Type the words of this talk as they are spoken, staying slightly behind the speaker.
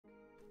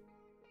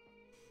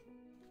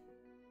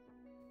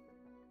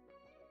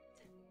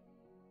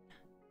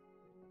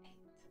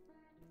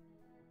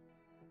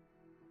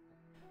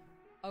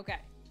Okay.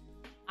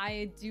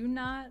 I do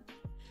not...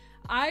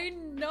 I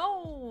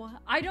know!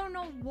 I don't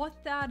know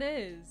what that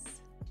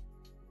is.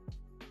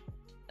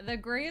 The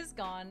gray is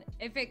gone.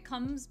 If it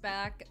comes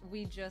back,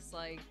 we just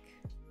like...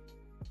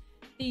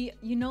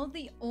 You know,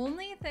 the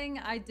only thing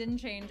I didn't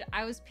change,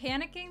 I was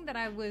panicking that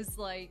I was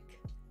like...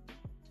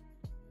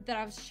 that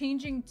I was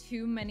changing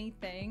too many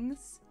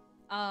things.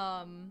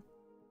 That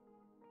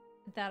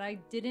I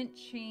didn't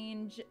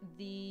change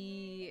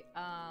the,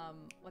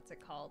 what's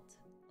it called?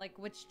 Like,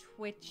 which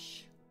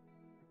Twitch...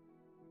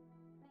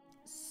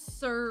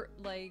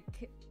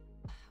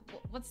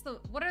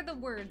 what are the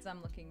words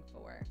I'm looking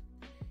for?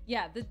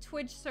 Yeah, the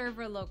Twitch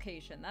server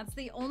location. That's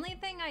the only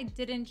thing I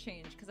didn't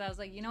change, because I was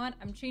like, you know what?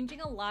 I'm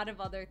changing a lot of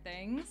other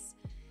things.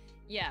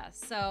 Yeah,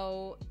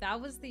 so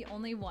that was the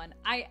only one.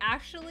 I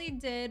actually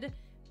did,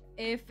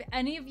 if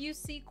any of you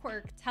see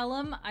Quirk, tell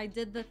him I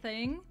did the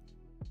thing.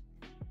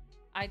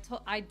 I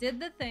did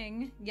the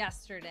thing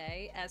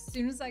yesterday. As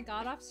soon as I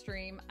got off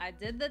stream, I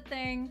did the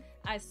thing.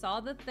 I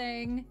saw the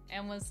thing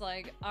and was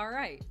like, all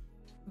right.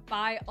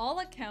 By all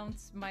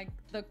accounts,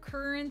 the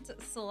current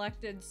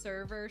selected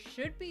server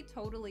should be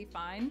totally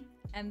fine,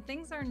 and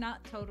things are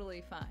not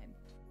totally fine.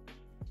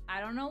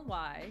 I don't know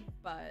why,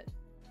 but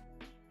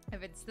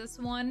if it's this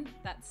one,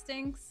 that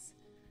stinks.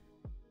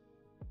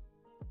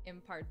 In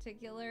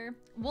particular,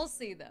 we'll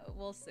see though.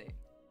 We'll see.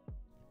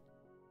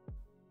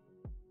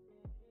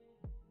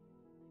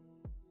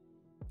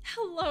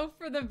 Hello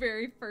for the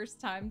very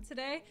first time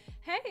today.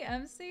 Hey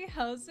MC,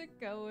 how's it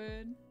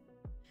going?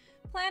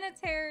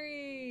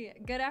 Planetary,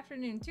 good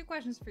afternoon. 2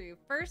 questions for you.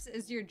 First,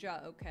 is your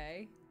jaw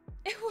okay?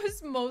 It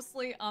was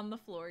mostly on the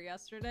floor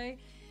yesterday.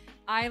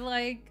 I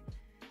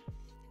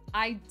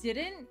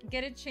didn't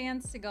get a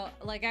chance to go,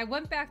 like I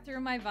went back through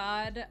my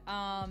VOD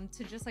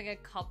to just like a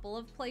couple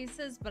of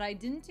places, but I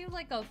didn't do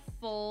like a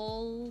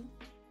full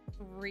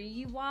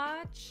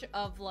rewatch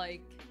of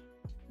like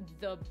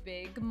the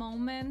big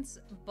moments,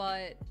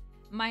 but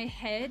my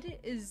head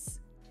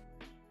is,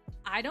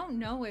 I don't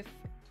know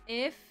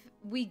if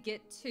we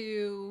get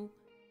to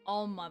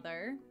All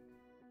Mother,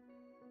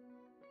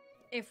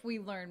 if we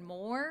learn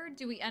more,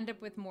 do we end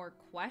up with more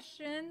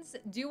questions?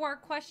 Do our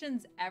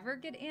questions ever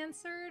get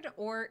answered,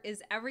 or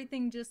is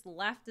everything just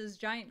left as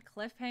giant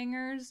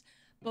cliffhangers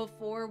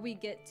before we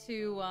get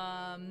to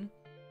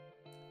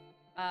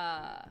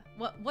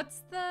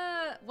what's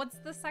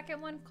the second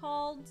one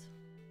called?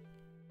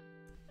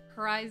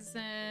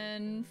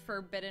 Horizon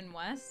Forbidden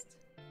West.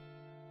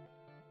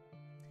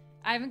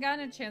 I haven't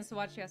gotten a chance to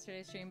watch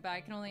yesterday's stream, but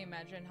I can only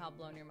imagine how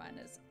blown your mind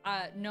is.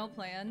 No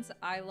plans.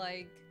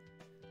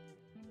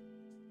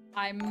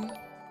 I'm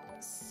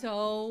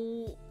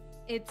so...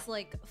 It's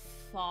like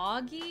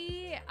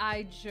foggy.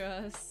 I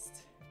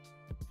just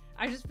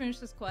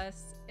finished this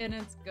quest and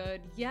it's good.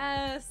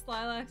 Yes,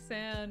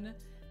 Lilac-san.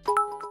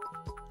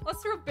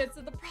 Let's throw bits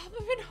of the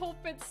problem and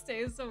hope it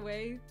stays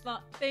away.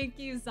 Thank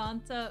you,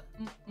 Zanta.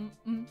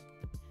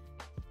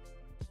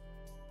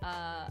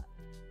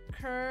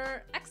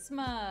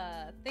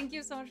 Exma, thank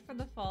you so much for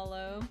the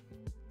follow.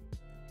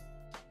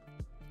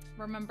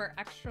 Remember,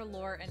 extra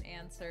lore and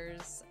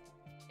answers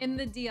in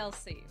the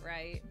DLC,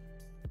 right?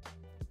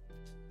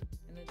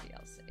 In the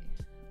DLC.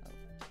 Oh,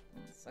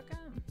 1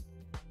 second.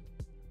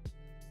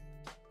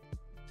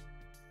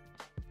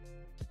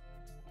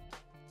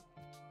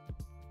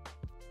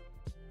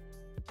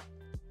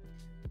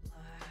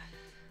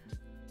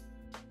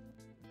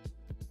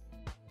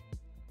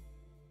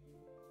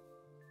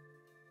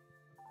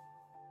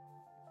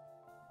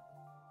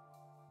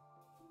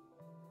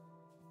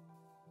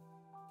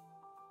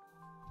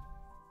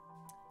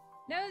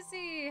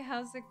 Nosy,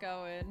 how's it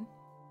going?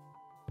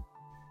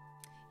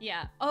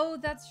 Yeah. Oh,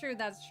 that's true.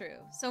 That's true.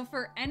 So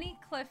for any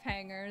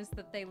cliffhangers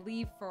that they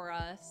leave for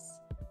us,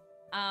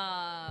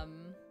 at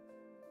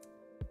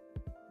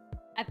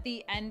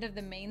the end of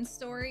the main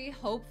story,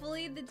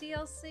 hopefully the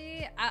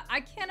DLC,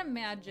 I can't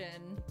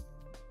imagine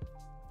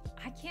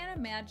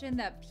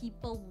that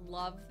people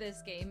love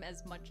this game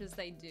as much as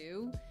they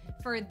do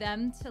for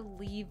them to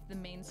leave the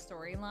main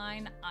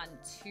storyline on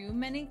too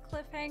many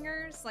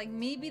cliffhangers. Like,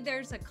 maybe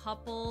there's a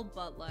couple,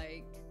 but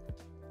like,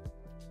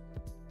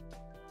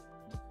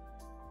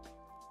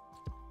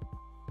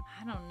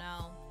 I don't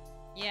know.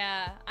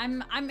 Yeah,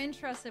 I'm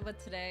interested what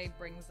today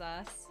brings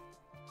us.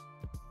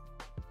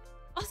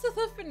 Also,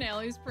 the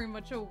finale is pretty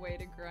much a way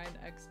to grind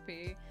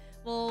XP.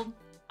 Well,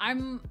 I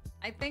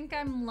think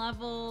I'm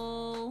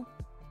level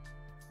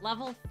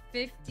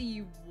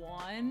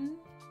 51.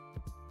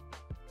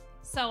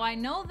 So I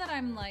know that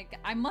I'm like,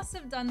 I must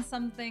have done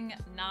something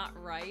not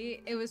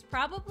right. It was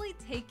probably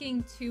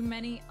taking too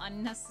many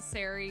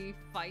unnecessary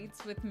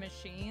fights with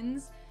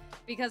machines,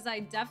 because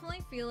I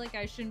definitely feel like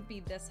I shouldn't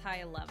be this high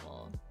a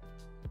level.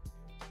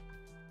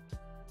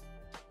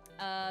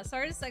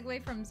 Sorry to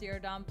segue from Zero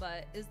Dawn,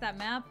 but is that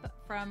map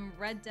from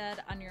Red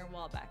Dead on your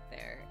wall back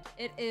there?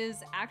 It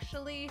is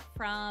actually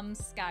from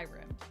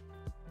Skyrim.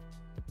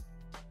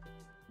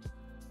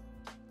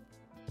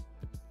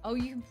 Oh,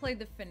 you can play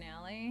the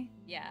finale?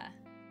 Yeah.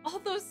 All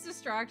those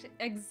distractions,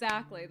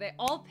 exactly. They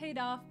all paid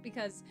off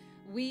because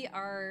we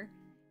are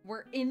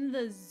We're in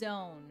the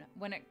zone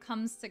when it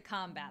comes to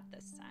combat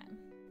this time.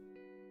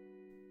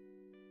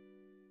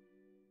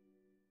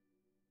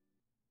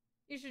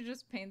 You should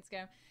just paint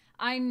scam.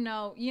 I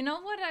know. You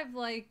know what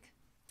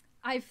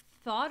I've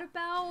thought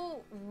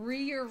about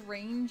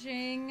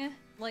rearranging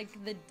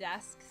like the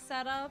desk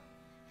setup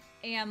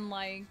and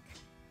like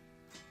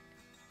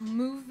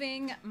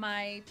moving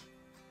my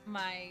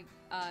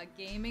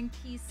gaming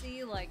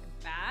PC like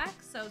back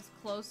so it's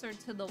closer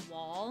to the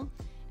wall,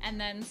 and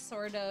then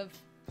sort of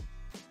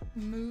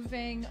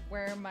moving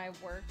where my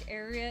work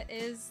area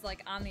is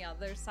like on the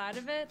other side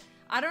of it.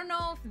 I don't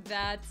know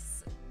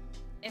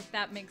if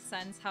that makes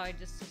sense how I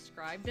just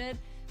described it,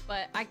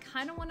 but I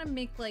kind of want to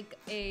make like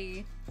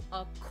a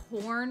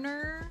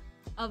corner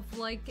of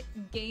like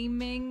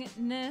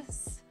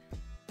gamingness.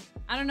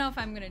 I don't know if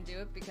I'm gonna do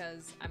it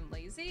because I'm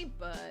lazy,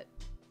 but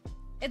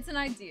it's an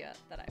idea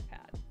that I've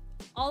had.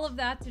 All of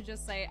that to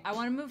just say I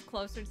want to move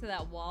closer to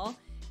that wall,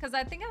 because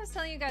I think I was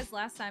telling you guys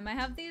last time I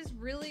have these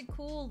really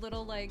cool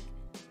little like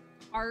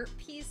art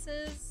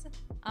pieces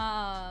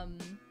that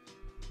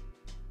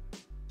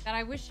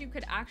I wish you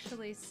could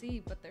actually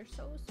see, but they're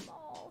so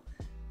small.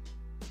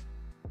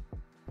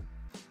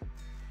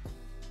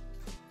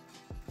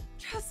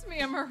 Trust me,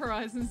 I'm a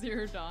Horizon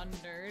Zero Dawn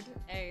nerd.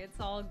 Hey, it's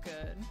all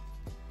good.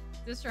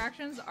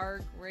 Distractions are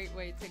a great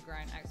way to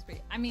grind XP.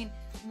 I mean,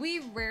 we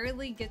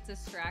rarely get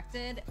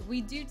distracted.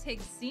 We do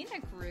take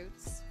scenic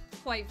routes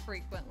quite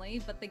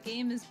frequently, but the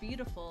game is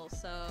beautiful,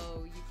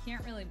 so you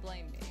can't really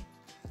blame me.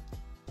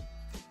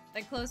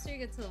 The closer you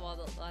get to the wall,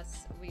 the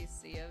less we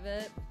see of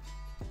it.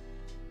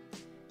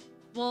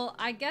 Well,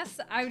 I guess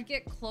I would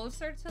get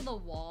closer to the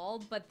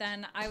wall, but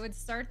then I would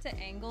start to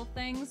angle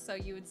things so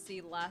you would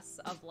see less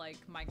of like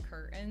my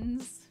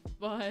curtains,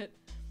 but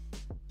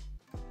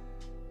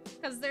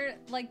because they're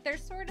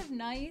sort of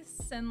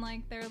nice and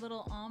like their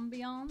little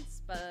ambiance.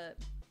 But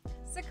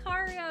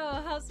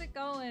Sicario, how's it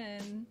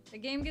going? The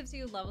game gives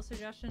you a level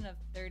suggestion of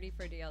 30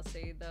 for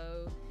DLC,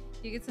 though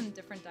you get some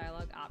different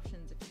dialogue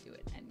options if you do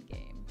it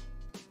endgame.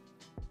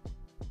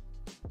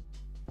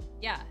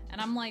 Yeah, and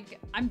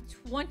I'm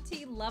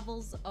 20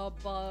 levels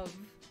above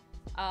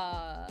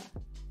that.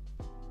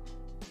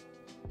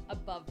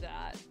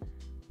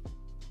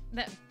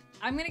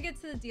 I'm gonna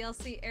get to the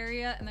DLC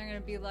area and they're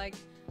gonna be like,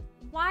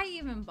 why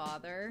even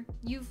bother?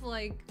 You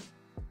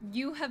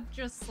have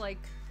just like,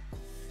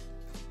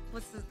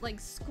 what's this, like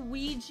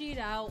squeegeed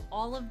out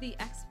all of the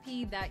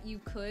XP that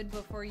you could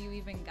before you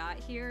even got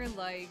here.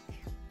 Like,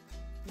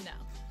 no.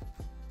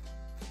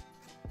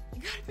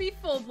 You gotta be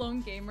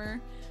full-blown gamer.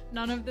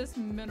 None of this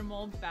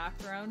minimal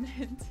background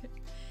hinting.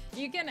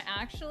 You can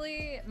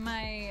actually,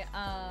 my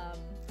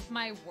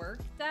work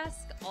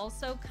desk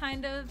also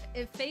kind of,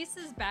 it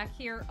faces back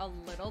here a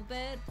little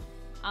bit,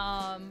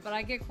 but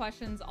I get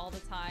questions all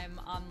the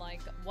time on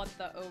like what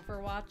the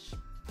Overwatch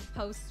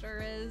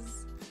poster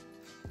is.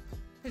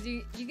 Because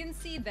you can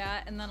see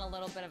that and then a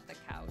little bit of the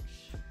couch.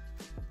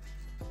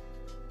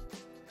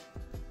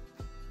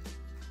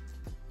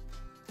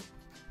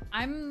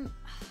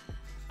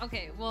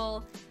 Okay,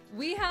 well,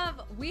 we have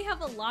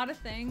a lot of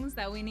things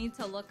that we need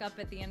to look up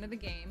at the end of the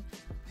game.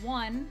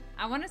 One,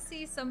 I want to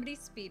see somebody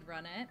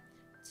speedrun it.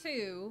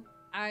 Two,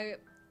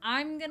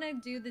 I'm gonna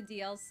do the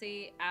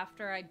DLC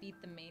after I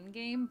beat the main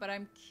game, but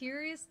I'm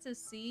curious to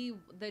see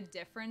the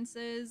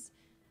differences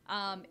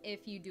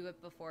if you do it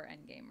before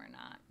endgame or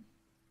not.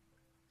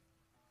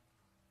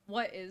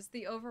 What is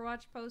the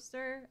Overwatch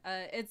poster?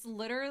 It's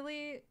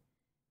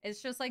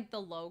just like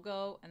the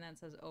logo and then it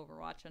says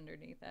Overwatch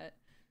underneath it.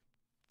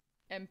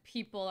 And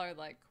people are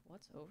like,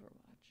 what's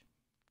Overwatch?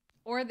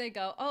 Or they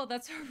go, oh,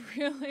 that's a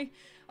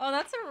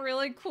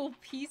really cool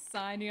peace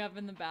sign you have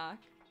in the back.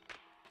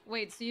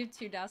 Wait, so you have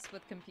 2 desks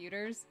with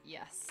computers?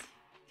 Yes,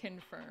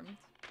 confirmed.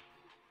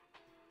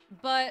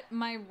 But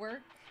my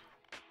work,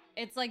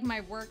 it's like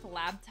my work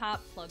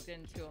laptop plugged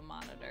into a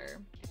monitor.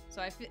 So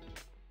I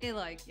feel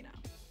like, you know.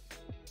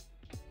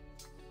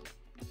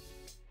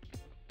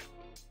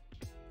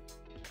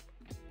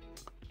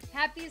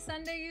 Happy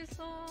Sunday,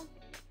 Yusol.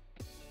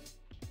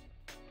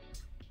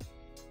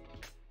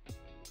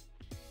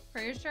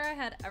 Pretty sure I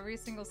had every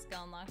single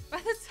skill unlocked by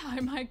the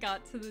time I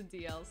got to the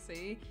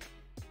DLC.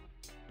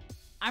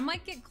 I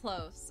might get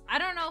close. I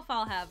don't know if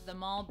I'll have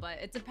them all, but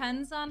it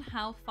depends on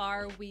how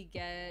far we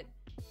get.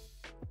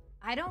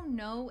 I don't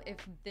know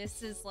if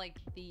this is like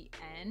the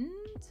end.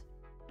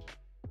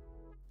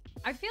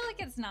 I feel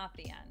like it's not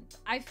the end.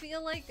 I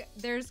feel like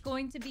there's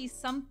going to be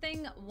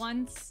something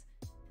once,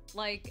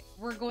 like,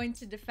 we're going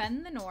to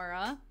defend the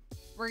NORA,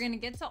 we're gonna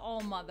get to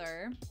All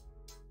Mother,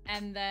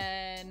 and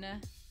then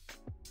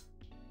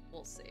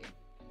we'll see.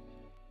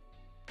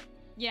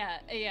 Yeah,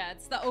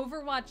 it's the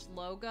Overwatch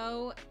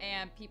logo,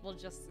 and people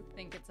just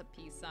think it's a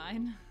peace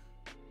sign.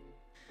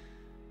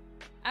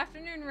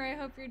 Afternoon, Ray.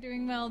 Hope you're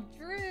doing well.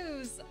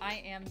 Drews, I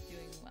am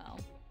doing well.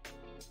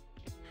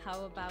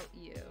 How about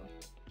you?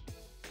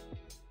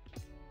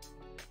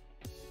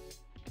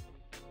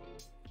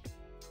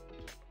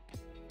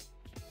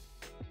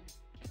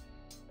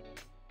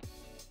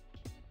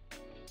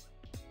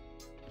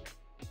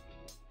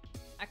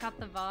 I check out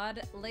the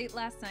VOD late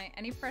last night.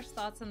 Any fresh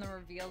thoughts on the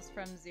reveals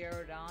from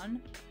Zero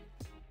Dawn?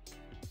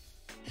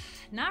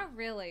 Not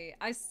really.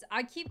 I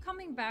keep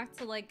coming back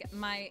to like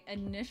my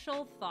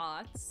initial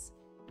thoughts.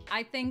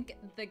 I think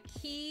the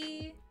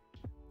key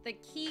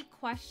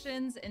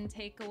questions and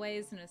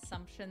takeaways and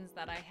assumptions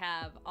that I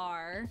have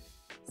are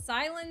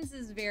Silence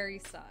is very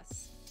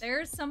sus.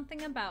 There's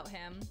something about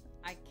him.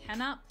 I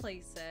cannot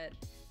place it.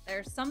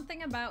 There's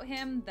something about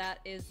him that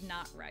is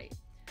not right.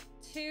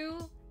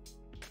 2,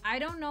 I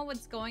don't know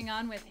what's going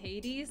on with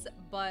Hades,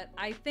 but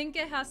I think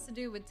it has to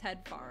do with Ted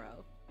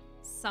Faro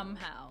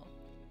somehow.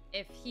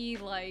 If he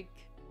like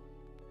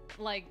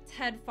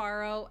Ted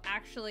Faro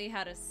actually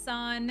had a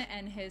son,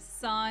 and his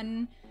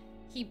son,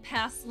 he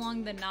passed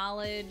along the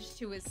knowledge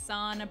to his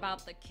son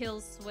about the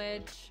kill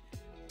switch.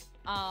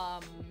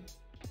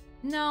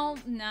 No,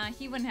 nah,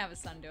 he wouldn't have his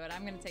son do it.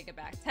 I'm gonna take it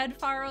back. Ted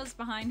Faro's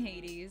behind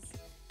Hades.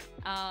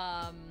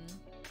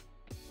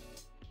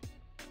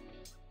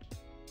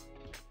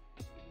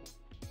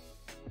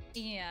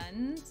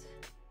 And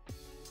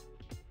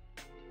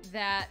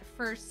that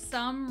for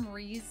some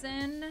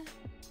reason,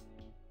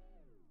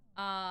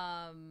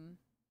 let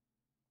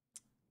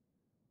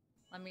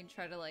me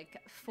try to like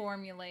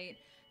formulate.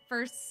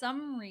 For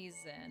some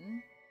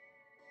reason,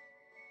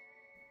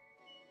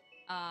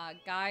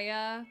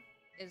 Gaia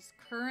is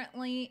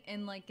currently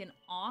in like an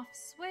off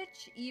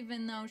switch,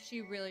 even though she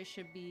really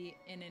should be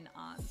in an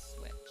on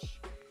switch.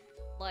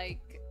 Like,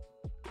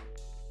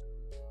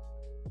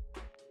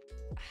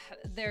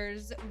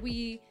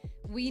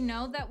 we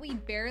know that we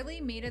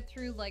barely made it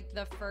through like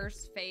the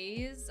first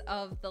phase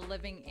of the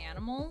living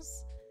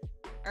animals.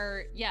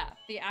 Or yeah,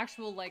 the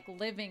actual like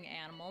living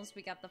animals.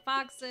 We got the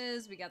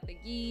foxes, we got the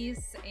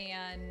geese,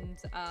 and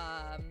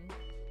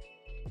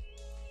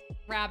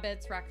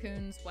rabbits,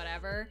 raccoons,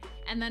 whatever.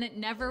 And then it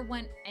never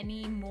went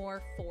any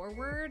more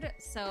forward.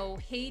 So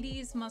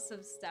Hades must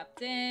have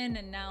stepped in,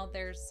 and now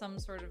there's some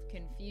sort of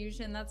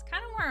confusion. That's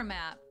kind of where I'm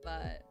at,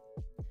 but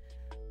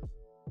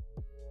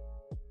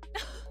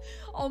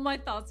all my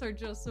thoughts are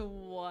just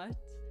what?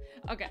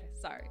 Okay,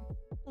 sorry.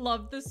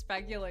 Love the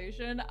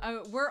speculation.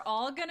 We're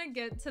all gonna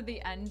get to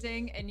the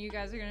ending and you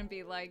guys are gonna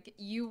be like,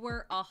 you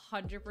were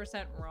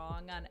 100%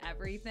 wrong on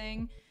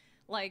everything.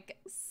 Like,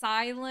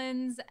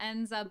 Silence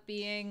ends up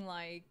being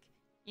like,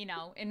 you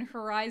know, in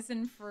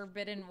Horizon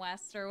Forbidden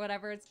West or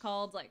whatever it's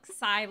called, like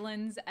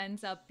Silence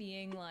ends up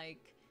being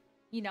like,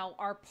 you know,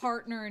 our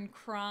partner in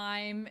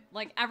crime.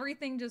 Like,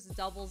 everything just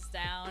doubles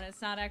down.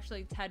 It's not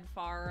actually Ted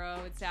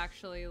Faro. It's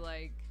actually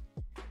like,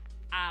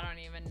 I don't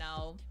even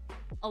know,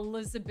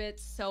 Elizabeth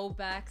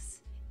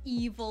Sobek's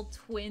evil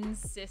twin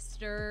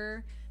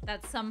sister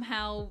that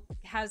somehow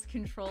has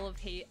control of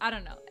hate. I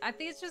don't know. I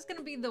think it's just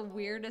gonna be the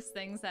weirdest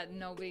things that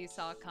nobody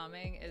saw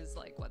coming is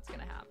like what's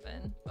gonna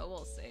happen, but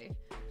we'll see.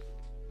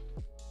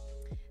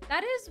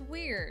 That is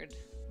weird.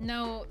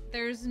 No,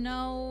 there's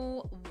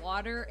no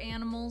water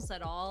animals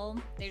at all.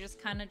 They just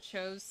kind of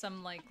chose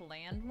some like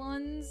land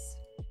ones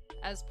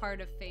as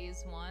part of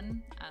phase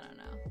 1. I don't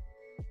know.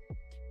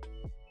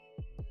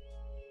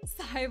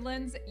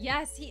 Silence.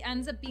 Yes, he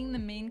ends up being the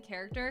main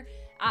character.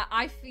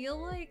 I feel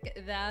like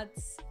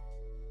that's...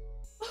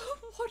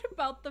 What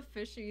about the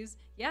fishies?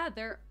 Yeah,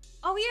 they're...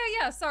 Oh,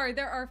 yeah, sorry,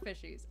 there are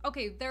fishies.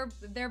 Okay,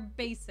 they're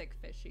basic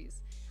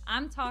fishies.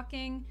 I'm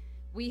talking...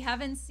 We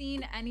haven't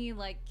seen any,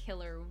 like,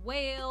 killer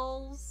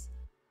whales.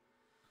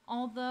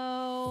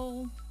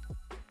 Although...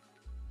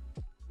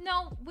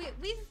 No,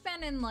 we've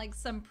been in, like,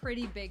 some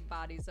pretty big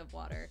bodies of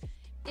water.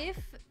 If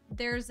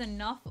there's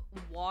enough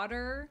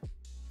water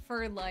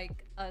for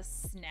like a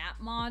snap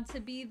mod to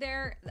be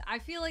there, I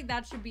feel like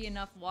that should be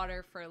enough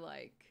water for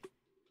like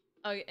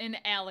an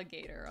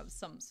alligator of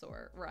some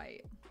sort,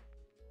 right?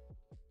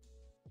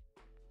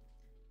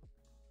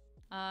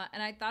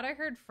 And I thought I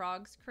heard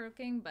frogs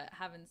croaking, but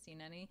haven't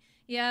seen any.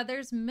 Yeah,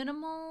 there's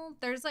minimal.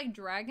 There's like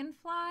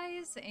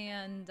dragonflies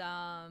and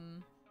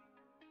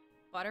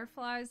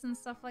butterflies and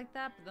stuff like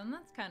that, but then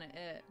that's kind of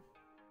it.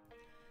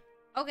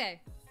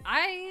 Okay,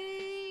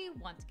 I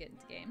want to get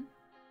into game.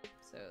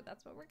 So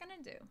that's what we're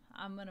gonna do.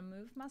 I'm gonna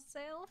move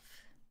myself.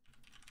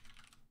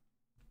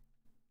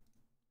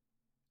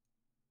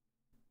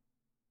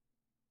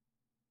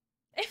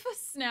 If a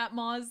snap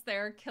maw is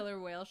there, a killer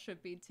whale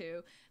should be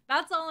too.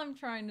 That's all I'm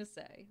trying to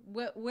say.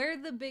 We're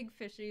the big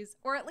fishies,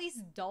 or at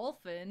least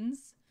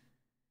dolphins.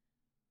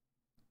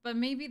 But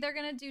maybe they're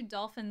gonna do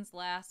dolphins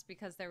last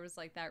because there was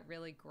like that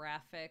really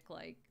graphic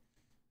like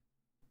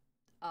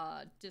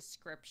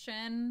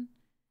description.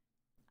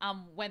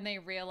 When they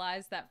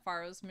realized that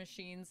Faro's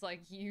machines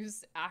like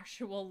use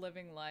actual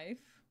living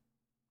life.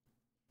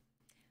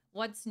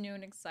 What's new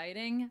and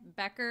exciting?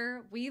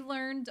 Becker, we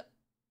learned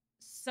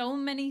so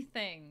many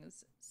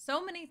things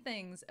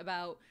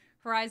about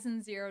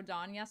Horizon Zero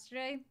Dawn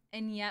yesterday,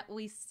 and yet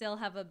we still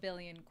have a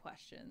billion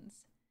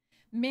questions.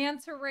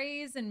 Manta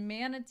rays and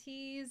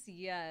manatees,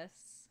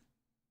 yes.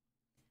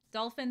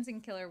 Dolphins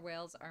and killer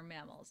whales are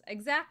mammals.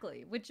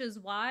 Exactly, which is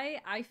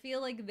why I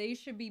feel like they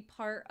should be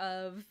part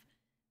of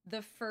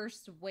the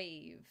first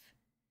wave.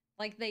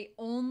 Like, they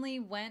only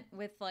went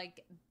with,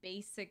 like,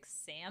 basic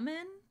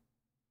salmon?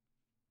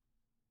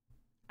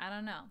 I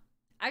don't know.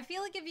 I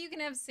feel like if you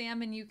can have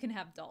salmon, you can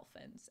have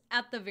dolphins,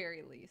 at the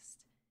very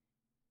least.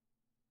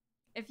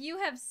 If you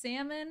have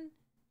salmon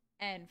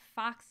and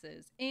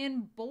foxes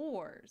and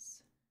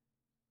boars.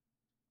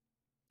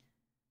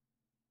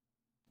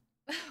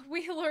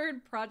 We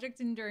learned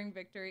Project Enduring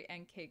Victory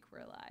and Cake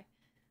Relay.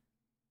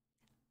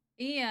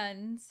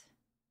 And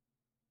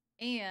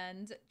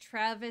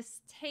Travis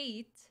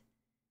Tate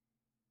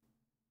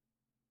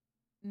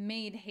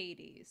made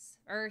Hades,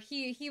 or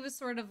he was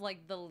sort of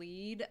like the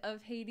lead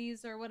of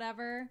Hades or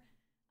whatever.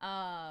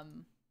 So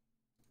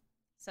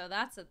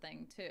that's a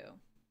thing too.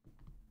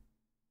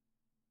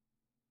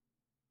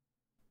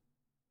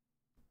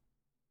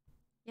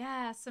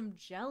 Yeah, some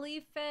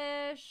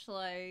jellyfish,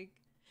 like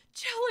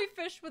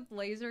jellyfish with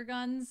laser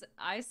guns.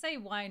 I say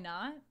why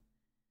not?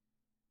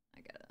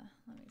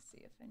 Let me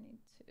see if I need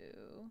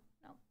to.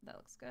 No, that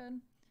looks good.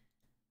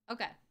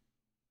 Okay.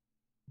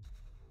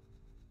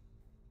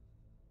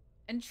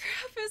 And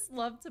Travis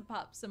loved to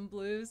pop some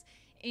blues,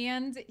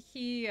 and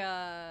he,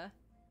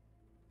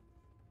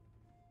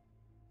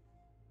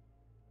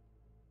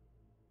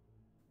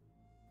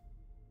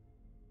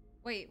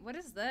 wait, what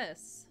is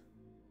this?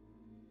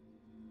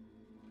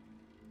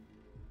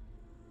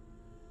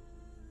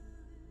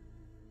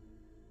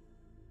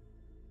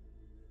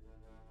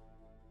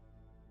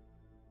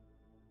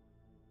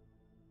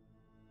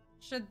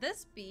 Should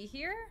this be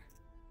here?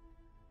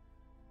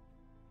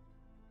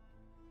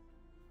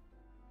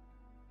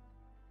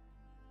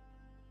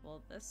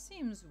 Well, this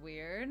seems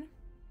weird.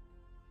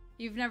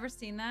 You've never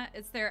seen that?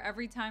 It's there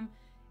every time.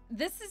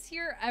 This is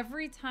here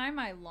every time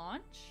I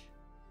launch?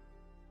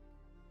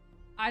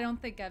 I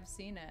don't think I've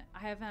seen it. I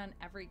have on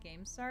every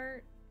game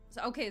start.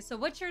 So, okay, so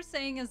what you're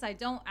saying is I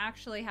don't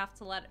actually have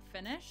to let it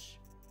finish?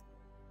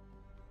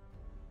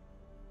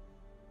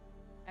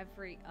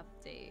 Every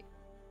update.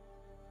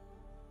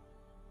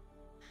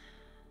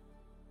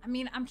 I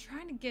mean, I'm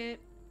trying to get...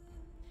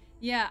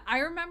 Yeah, I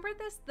remember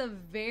this the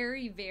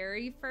very,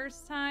 very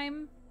first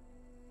time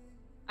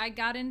I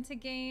got into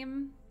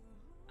game.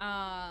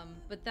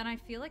 But then I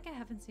feel like I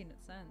haven't seen it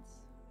since.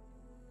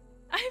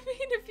 I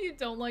mean, if you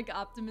don't like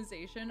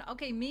optimization,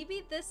 okay,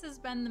 maybe this has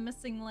been the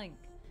missing link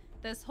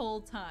this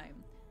whole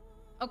time.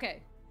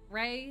 Okay,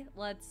 Ray,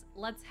 let it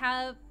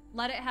have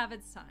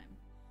its time.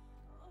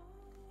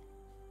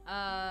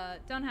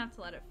 Don't have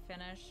to let it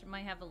finish.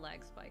 Might have a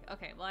lag spike.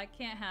 Okay, well I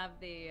can't have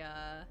the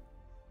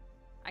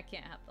lag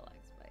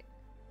spike.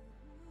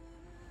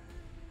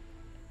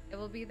 It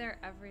will be there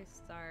every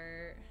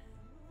start.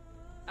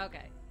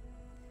 Okay.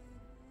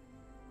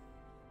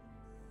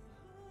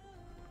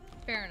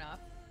 Fair enough.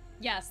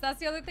 Yes, that's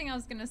the other thing I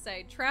was gonna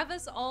say.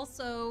 Travis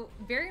also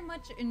very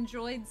much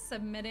enjoyed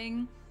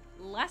submitting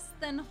less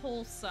than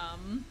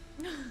wholesome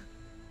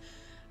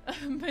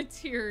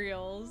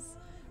materials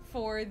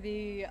for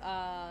the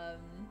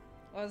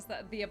what was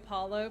that, the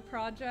Apollo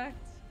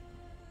project?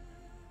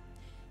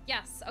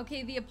 Yes,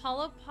 okay, the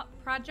Apollo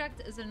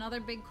project is another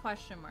big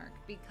question mark,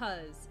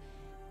 because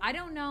I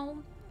don't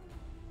know,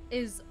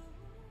 is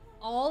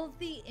all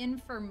the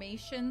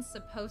information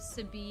supposed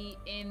to be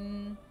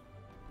in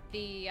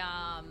the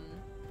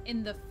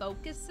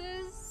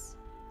focuses,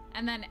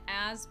 and then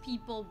as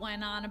people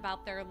went on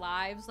about their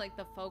lives, like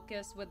the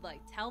focus would like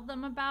tell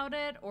them about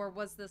it? Or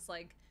was this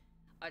like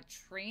a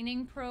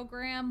training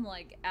program,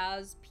 like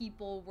as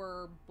people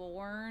were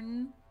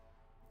born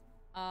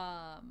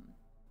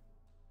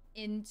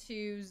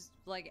into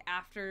like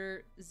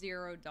after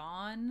Zero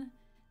Dawn?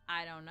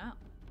 I don't know.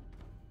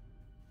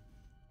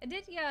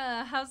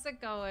 Aditya, how's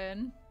it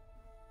going?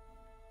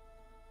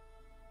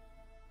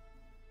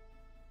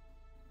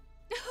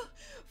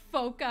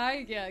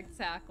 Foci, yeah,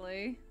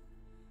 exactly.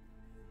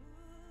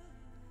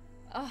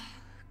 Oh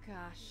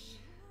gosh,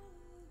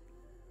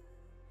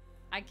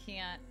 I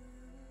can't.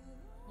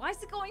 Why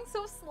is it going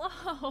so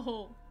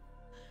slow?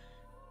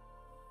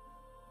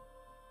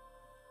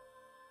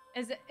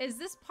 Is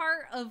this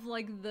part of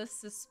like the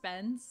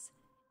suspense?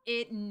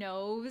 It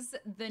knows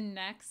the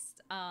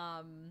next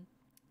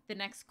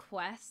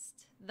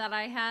quest that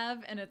I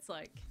have, and it's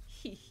like,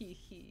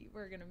 hee,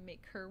 we're gonna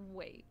make her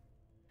wait.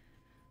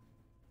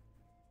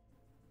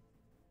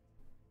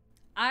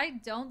 I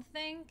don't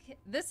think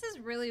this is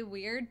really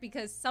weird,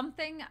 because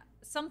something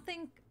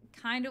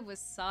kind of was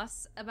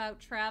sus about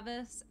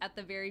Travis at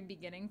the very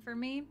beginning for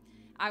me.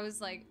 I was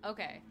like,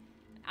 okay,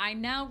 I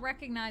now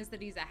recognize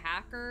that he's a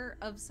hacker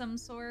of some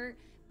sort,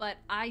 but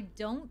I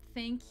don't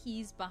think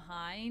he's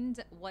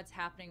behind what's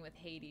happening with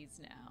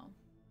Hades now.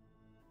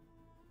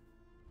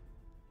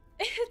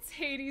 It's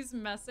Hades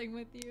messing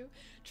with you,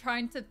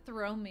 trying to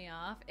throw me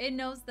off. It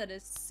knows that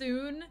as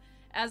soon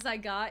as I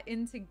got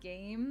into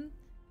game,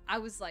 I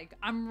was like,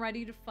 I'm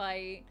ready to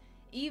fight.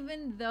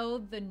 Even though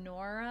the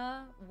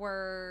NORA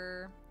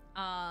were,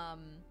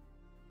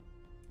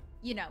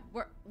 you know,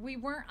 we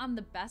weren't on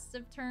the best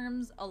of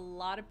terms. A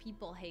lot of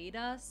people hate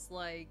us.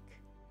 Like,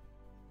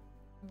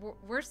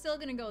 we're still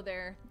gonna go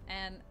there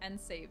and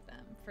save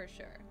them for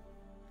sure.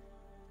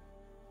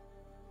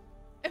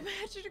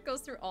 Imagine it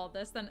goes through all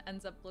this, then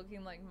ends up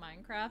looking like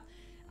Minecraft.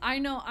 I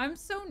know, I'm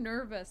so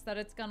nervous that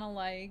it's gonna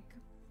like...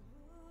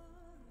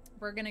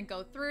 We're gonna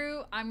go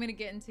through, I'm gonna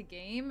get into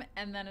game,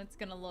 and then it's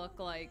gonna look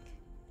like...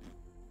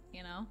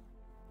 You know?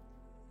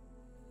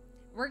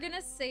 We're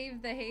gonna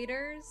save the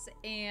haters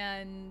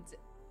and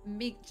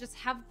just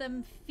have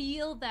them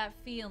feel that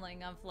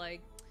feeling of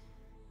like,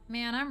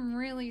 man, I'm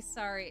really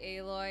sorry,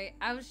 Aloy.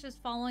 I was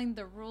just following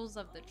the rules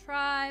of the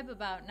tribe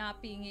about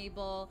not being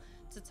able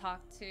to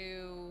talk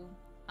to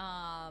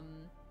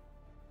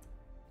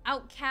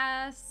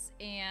outcasts,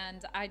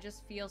 and I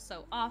just feel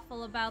so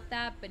awful about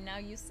that, but now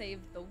you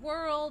saved the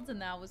world,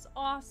 and that was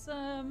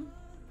awesome.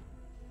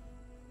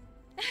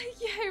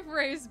 Yay,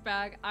 Ray's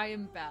back. I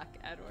am back,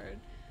 Edward.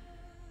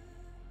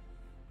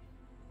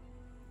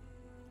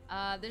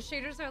 The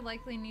shaders are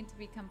likely need to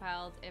be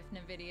compiled if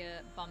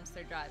NVIDIA bumps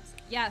their drives.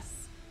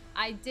 Yes,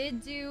 I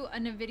did do a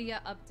NVIDIA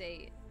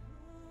update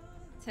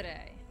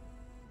today.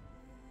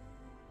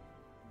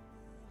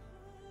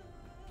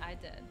 I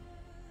did.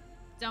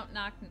 Don't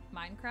knock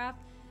Minecraft.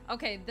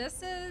 Okay,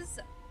 this is...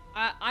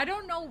 I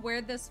don't know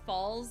where this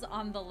falls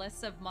on the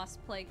list of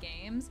must-play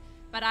games,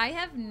 but I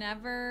have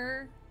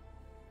never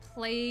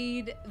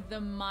played the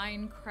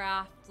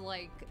Minecraft,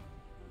 like,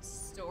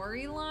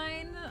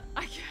 storyline,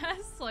 I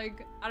guess.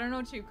 Like, I don't know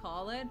what you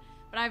call it,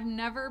 but I've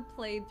never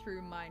played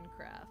through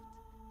Minecraft.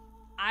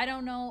 I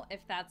don't know if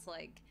that's,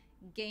 like,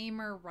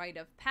 gamer rite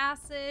of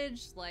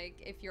passage, like,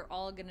 if you're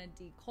all gonna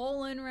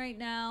decolon right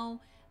now,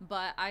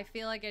 but I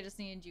feel like I just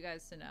needed you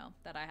guys to know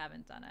that I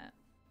haven't done it.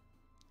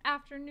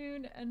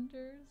 Afternoon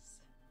Enders.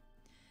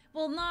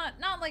 Well,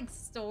 not like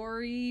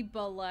story,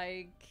 but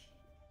like,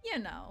 you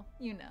know.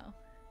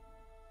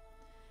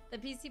 The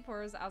PC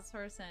porters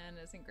outsource and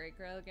isn't great.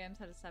 Guerrilla Games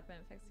had to step in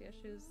and fix the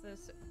issues.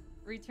 This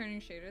returning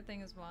shader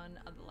thing is one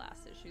of the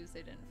last issues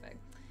they didn't fix.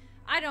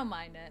 I don't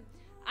mind it.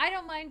 I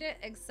don't mind it,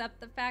 except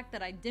the fact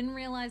that I didn't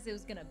realize it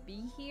was gonna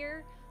be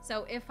here.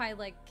 So if I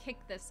like kick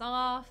this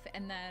off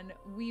and then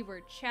we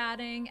were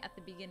chatting at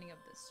the beginning of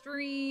the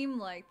stream,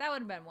 like that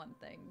would have been one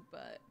thing,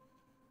 but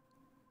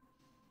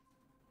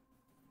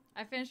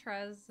I finished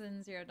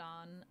Horizon Zero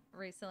Dawn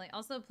recently.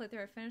 Also, the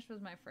playthrough I finished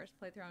was my first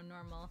playthrough on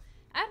normal.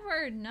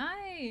 Edward,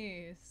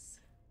 nice!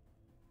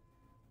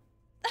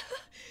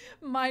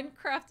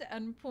 Minecraft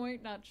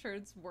endpoint, not sure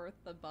it's worth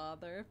the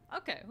bother.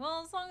 Okay,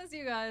 well, as long as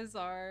you guys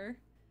are...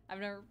 I've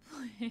never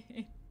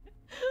played.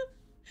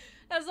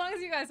 As long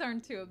as you guys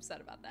aren't too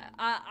upset about that.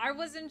 I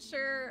wasn't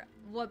sure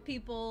what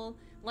people...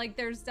 Like,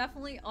 there's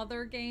definitely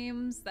other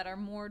games that are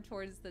more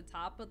towards the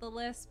top of the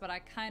list, but I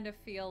kind of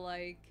feel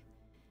like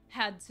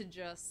had to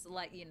just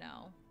let you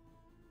know.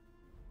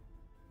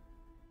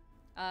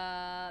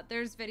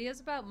 There's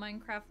videos about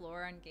Minecraft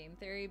lore on Game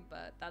Theory,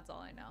 but that's all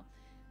I know.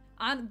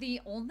 On the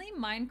only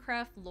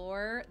Minecraft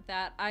lore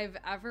that I've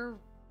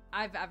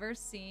ever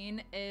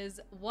seen is,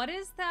 what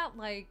is that,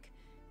 like,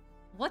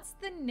 what's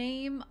the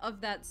name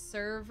of that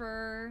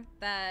server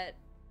that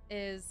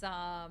is,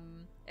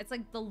 it's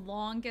like the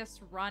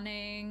longest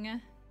running,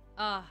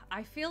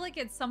 I feel like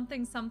it's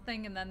something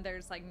something and then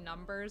there's like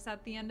numbers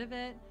at the end of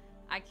it.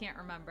 I can't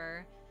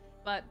remember.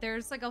 But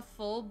there's like a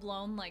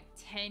full-blown like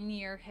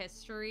 10-year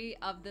history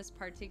of this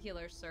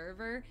particular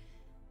server.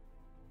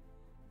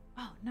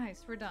 Oh,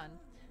 nice, we're done.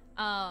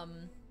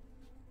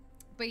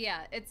 But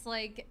yeah, it's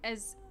like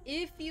as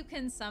if you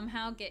can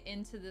somehow get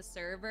into the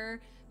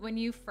server, when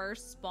you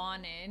first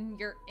spawn in,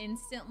 you're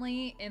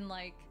instantly in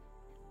like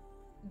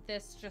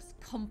this just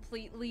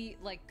completely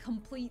like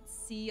complete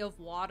sea of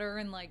water,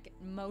 and like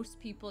most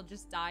people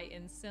just die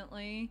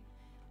instantly.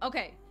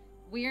 Okay,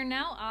 we are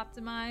now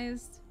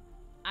optimized.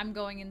 I'm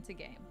going into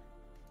game.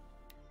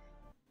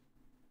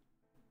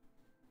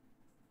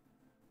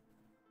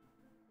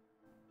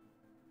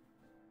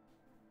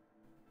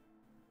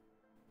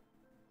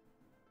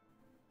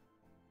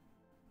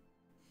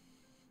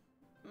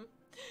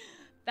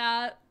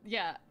 That,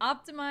 yeah,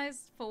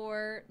 optimized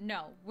for,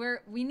 no,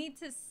 we need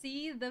to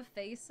see the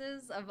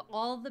faces of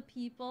all the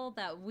people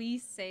that we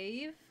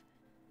save.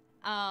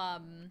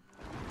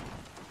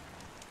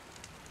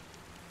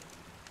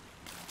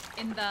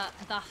 In the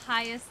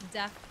highest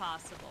death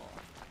possible.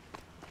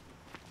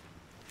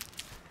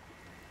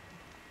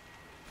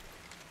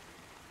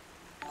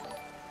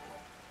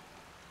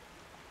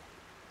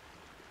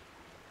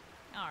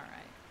 All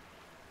right.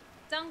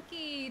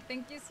 Donkey,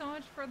 thank you so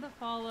much for the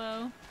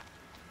follow.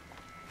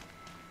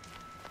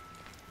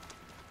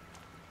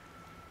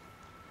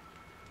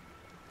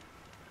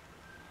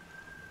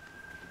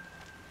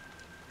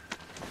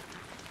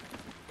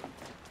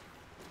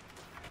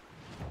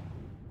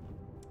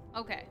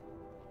 Okay.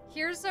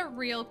 Here's a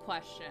real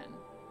question.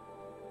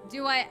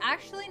 Do I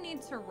actually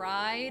need to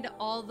ride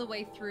all the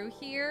way through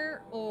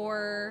here,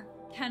 or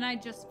can I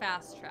just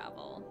fast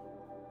travel?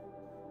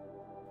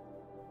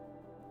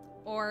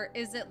 Or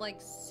is it like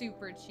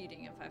super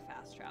cheating if I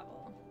fast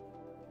travel?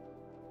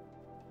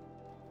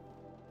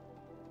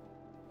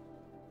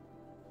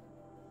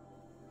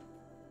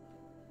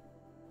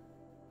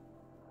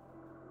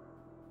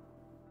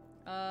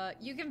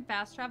 You can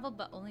fast travel,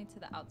 but only to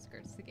the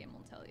outskirts, the game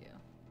will tell you.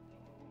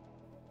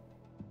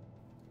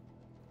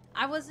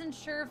 I wasn't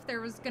sure if there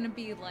was gonna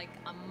be like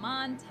a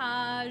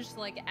montage,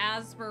 like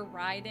as we're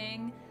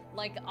riding,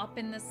 like up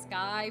in the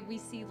sky, we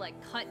see like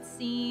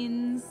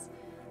cutscenes.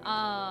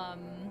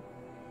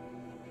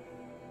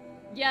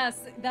 Yes,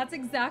 that's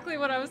exactly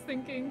what I was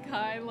thinking,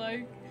 Kai.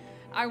 Like,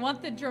 I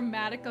want the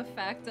dramatic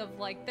effect of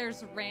like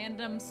there's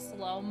random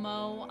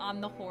slow-mo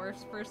on the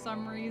horse for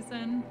some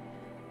reason.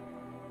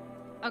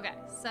 Okay,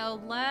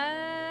 so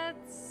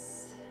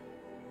let's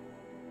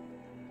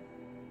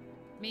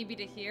maybe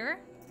to here.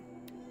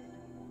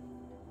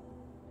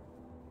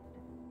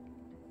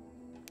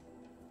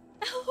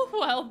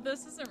 Well,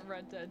 this isn't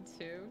Red Dead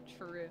 2.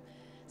 True.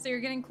 So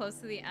you're getting close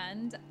to the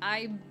end.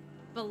 I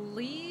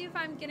believe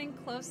I'm getting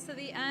close to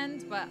the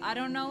end, but I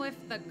don't know if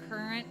the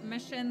current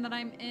mission that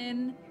I'm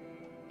in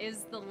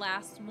is the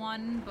last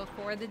one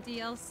before the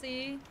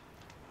DLC.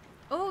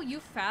 Oh, you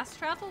fast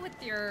travel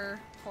with your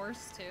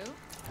horse too?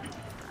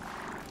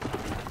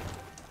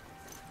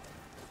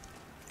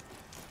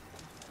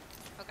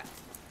 Okay.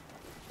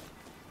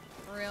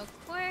 Real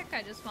quick,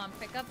 I just want to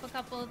pick up a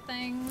couple of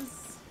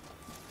things.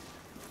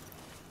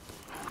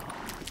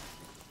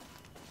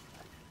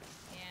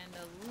 And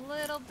a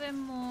little bit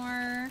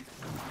more.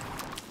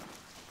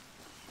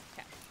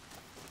 Okay.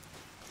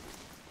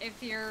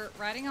 If you're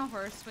riding a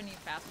horse when you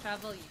fast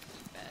travel, you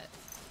keep it.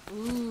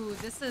 Ooh,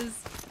 this is,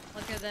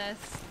 look at this.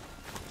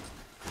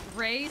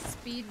 Ray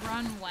speed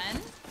run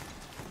when?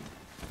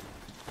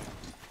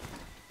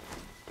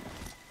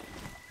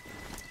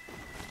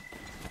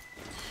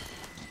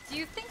 Do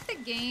you think the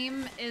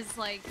game is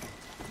like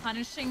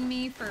punishing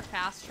me for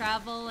fast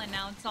travel and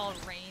now it's all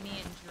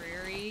rainy and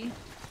dreary?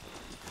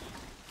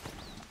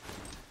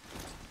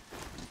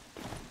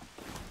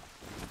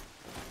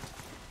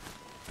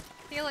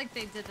 I feel like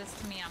they did this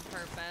to me on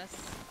purpose.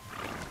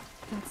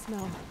 That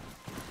smell.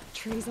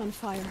 Trees on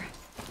fire.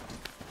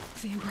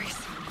 The embrace.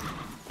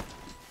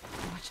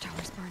 The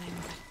watchtower's burning,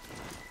 but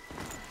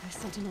the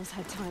sentinels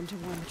had time to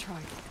warn the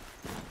tribe.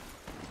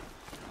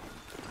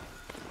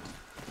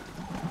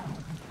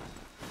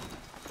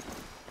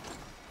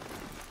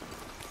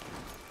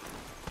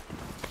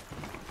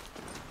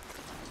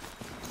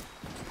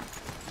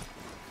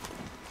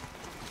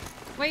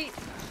 Wait.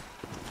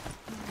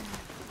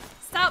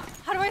 Stop!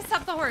 How do I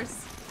stop the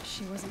horse?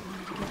 She wasn't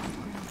ready to get on the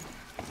ground.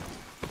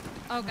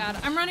 Oh god,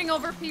 I'm running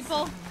over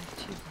people.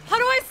 How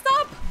do I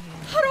stop?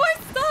 How do I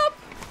stop?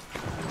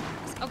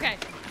 Okay.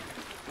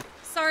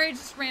 Sorry, I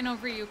just ran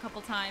over you a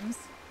couple times.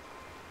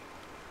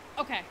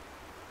 Okay.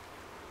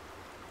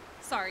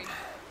 Sorry.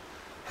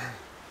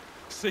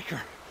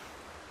 Seeker,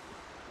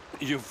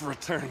 you've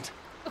returned.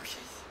 Okay.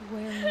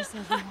 Where is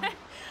everyone?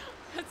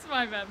 That's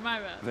my bad, my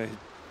bad. They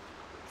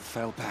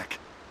fell back.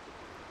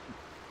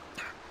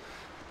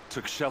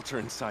 Took shelter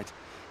inside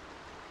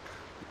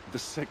the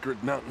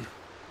sacred mountain.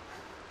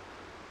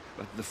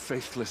 But the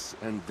faithless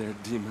and their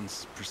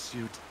demons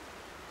pursued.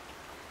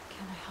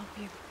 Can I help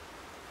you?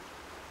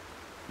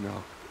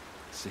 No,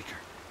 Seeker.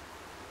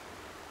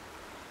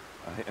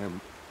 I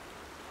am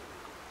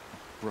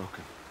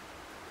broken.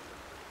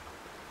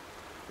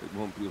 It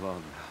won't be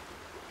long now.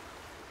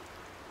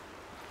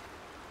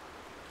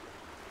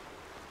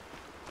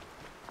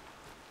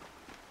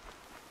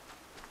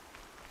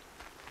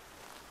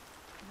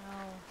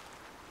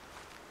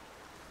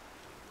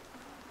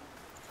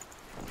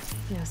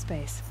 No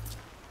space.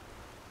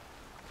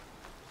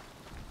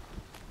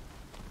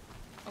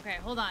 Okay,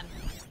 hold on.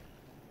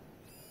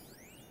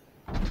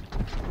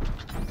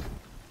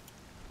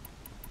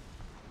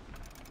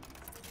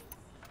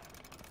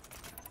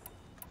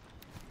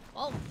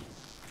 Oh.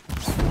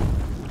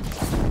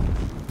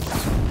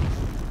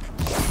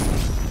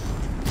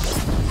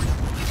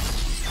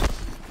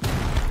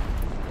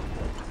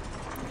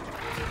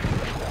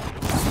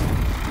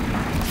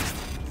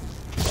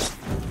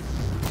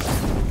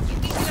 You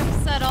can get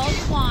upset all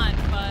you want,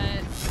 but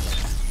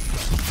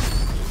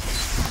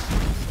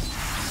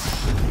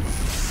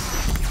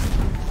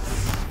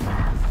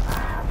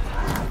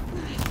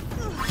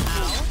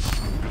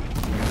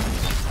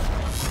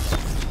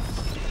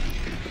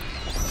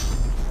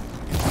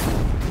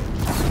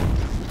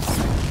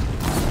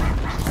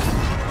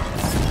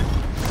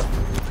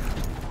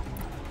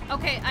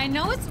okay, I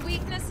know its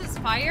weakness is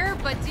fire,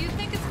 but do you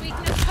think its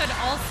weakness could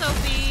also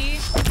be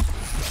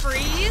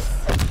freeze?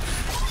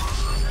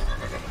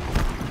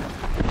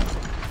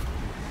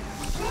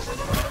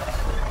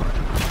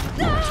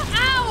 Ah,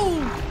 ow!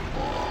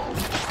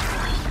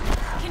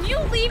 Can you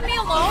leave me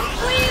alone,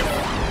 please?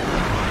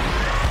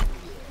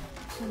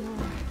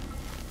 NORA,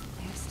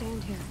 they have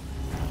stand here.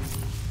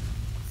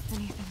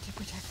 Anything to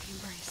protect the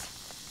embrace.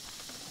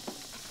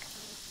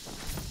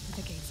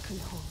 The gates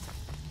couldn't hold.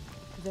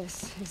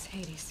 This is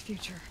Hades'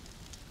 future.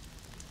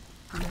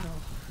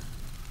 Metal.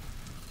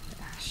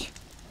 Ash.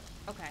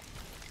 Okay.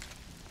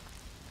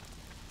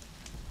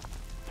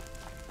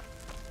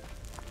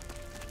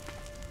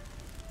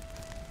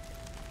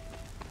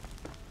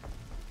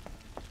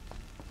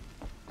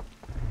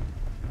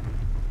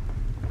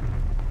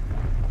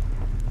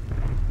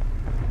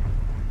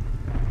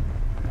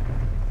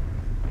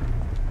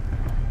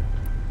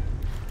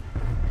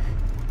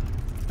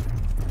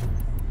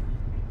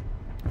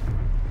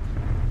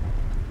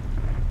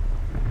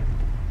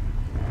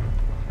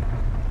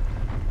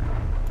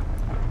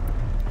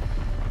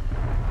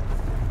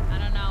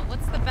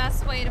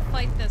 way to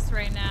fight this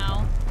right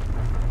now.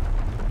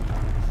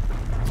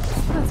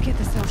 Let's get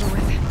this over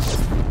with.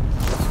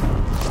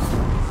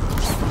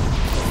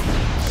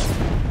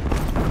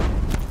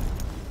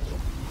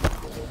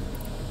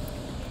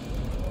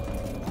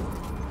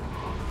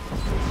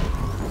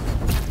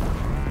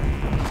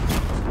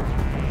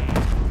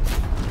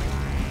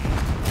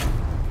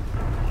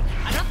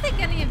 I don't think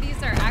any of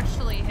these are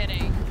actually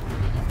hitting.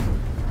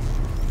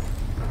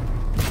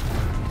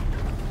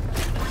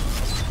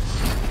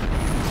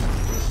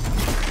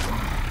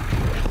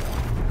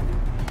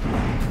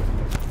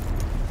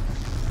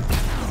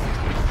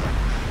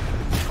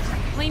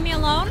 Leave me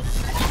alone.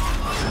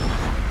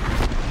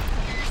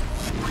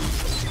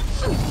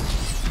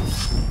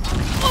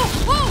 Oh,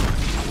 whoa!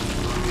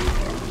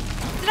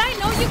 Did I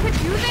know you could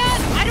do that?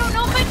 I don't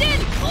know if I did.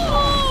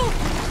 Oh!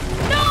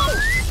 No!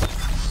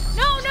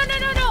 No, no, no,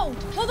 no, no!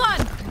 Hold on.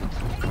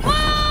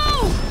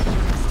 Whoa!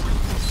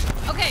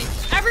 Okay,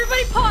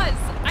 everybody pause.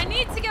 I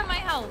need to get my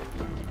health.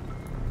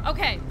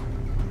 Okay.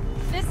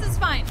 This is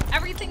fine.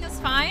 Everything is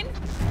fine.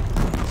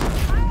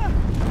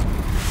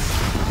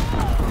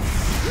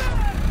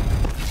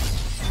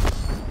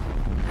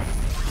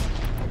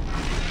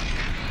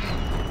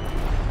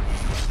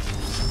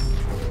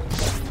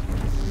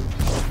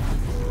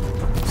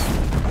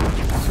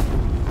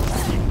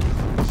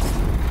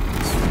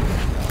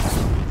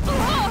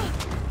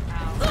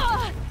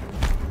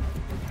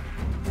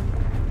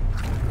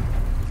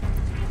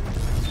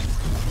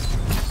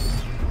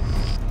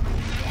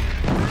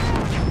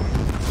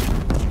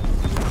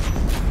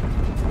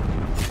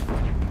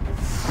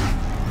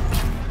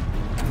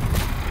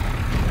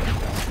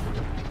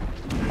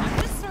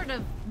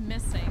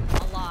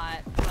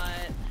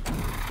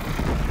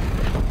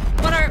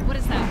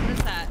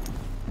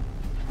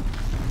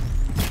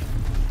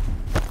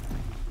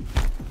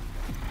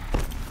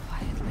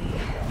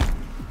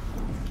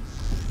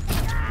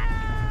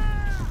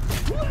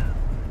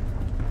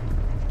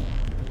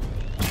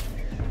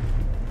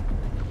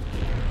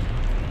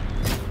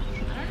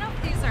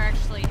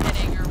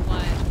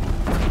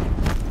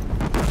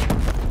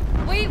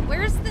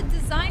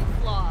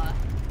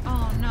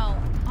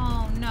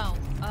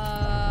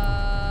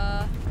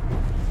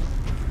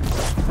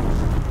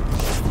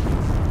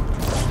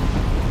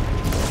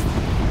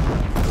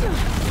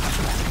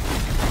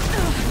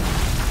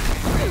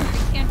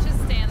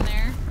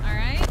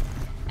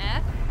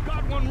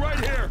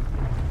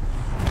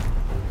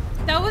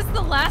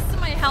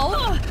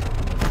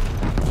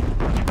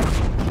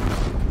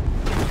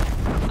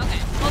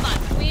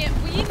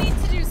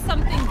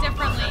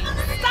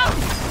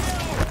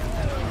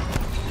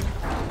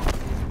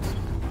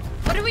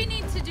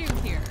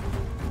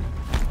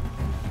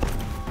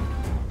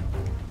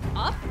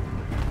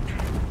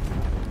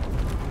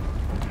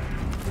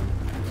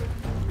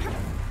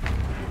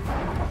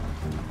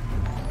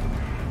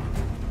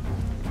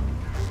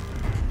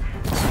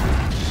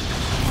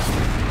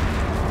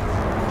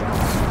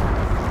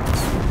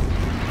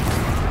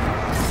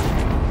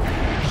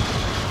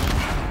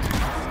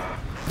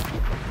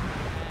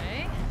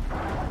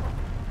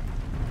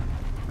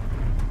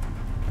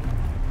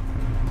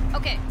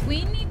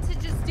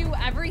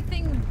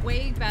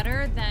 Way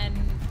better than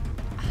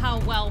how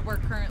well we're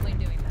currently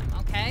doing them,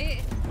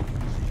 okay?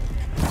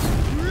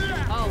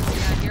 Oh,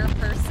 yeah, you're a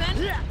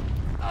person?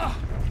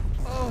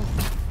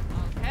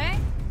 Okay.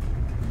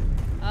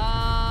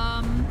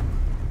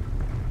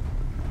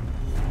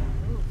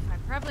 Oof, I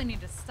probably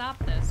need to stop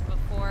this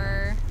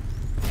before...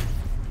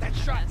 That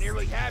shot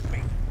nearly had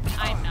me.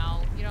 I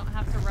know. You don't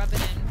have to rub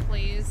it in,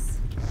 please.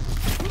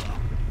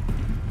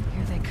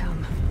 Here they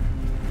come.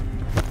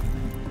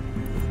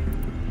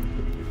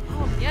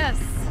 Oh, yes.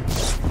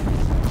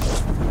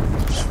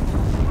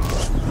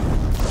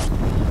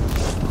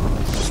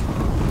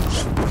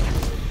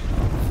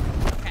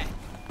 Okay.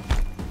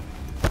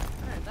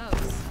 What are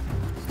those?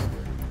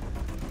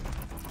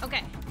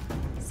 Okay.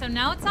 So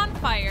now it's on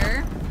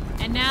fire,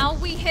 and now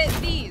we hit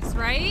these,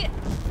 right?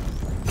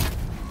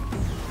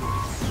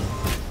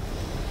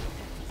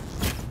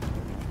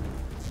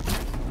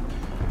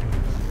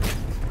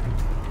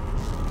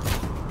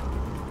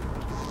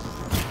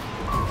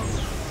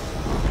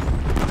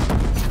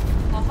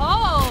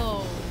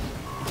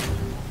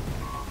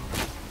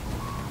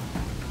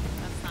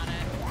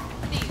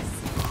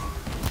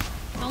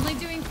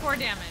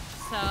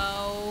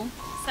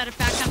 Set it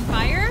back on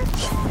fire. And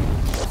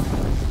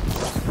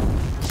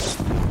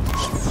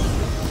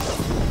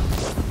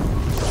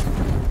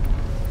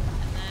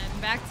then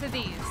back to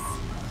these.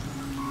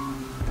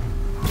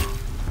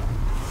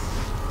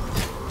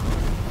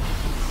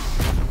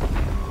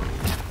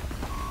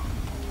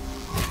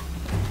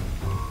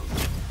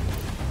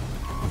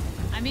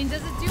 I mean,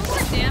 does it do more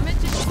damage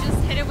if you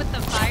just hit it with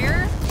the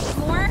fire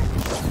more?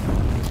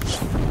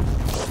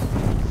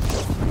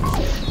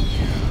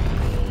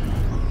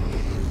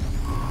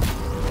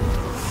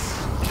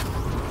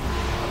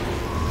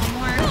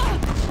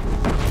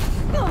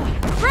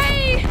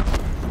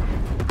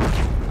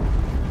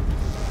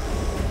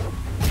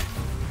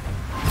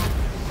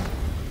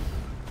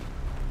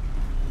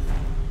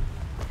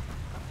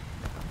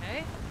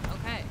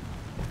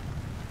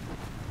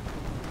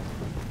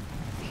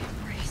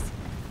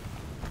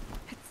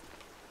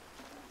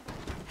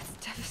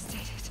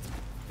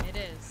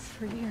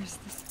 for years.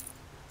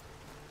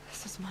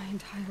 This is my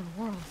entire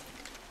world.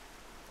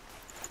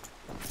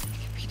 It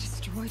could be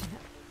destroyed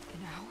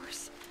in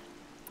hours.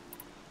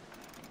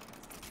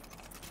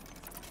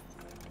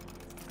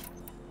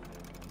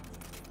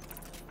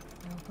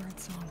 No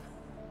birdsong.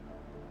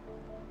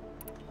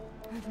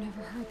 I've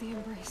never heard the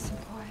embrace so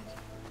quiet.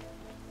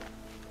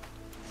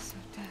 So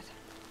dead.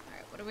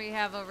 Alright, what do we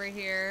have over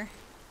here?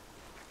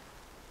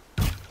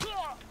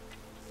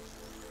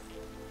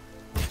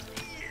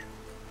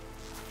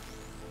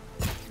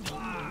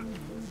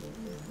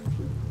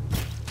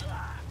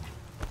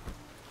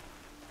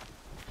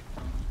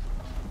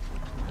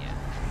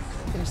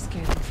 They're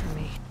scanning for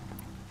me.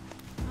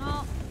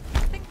 Well, I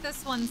think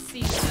this one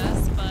sees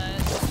us,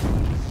 but...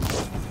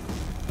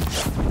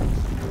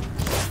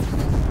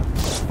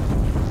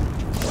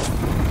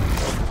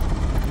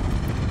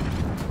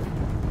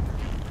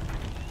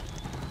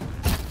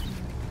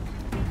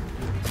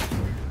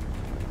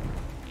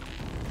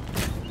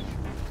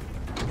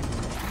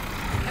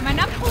 Am I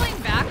not pulling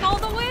back all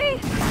the way?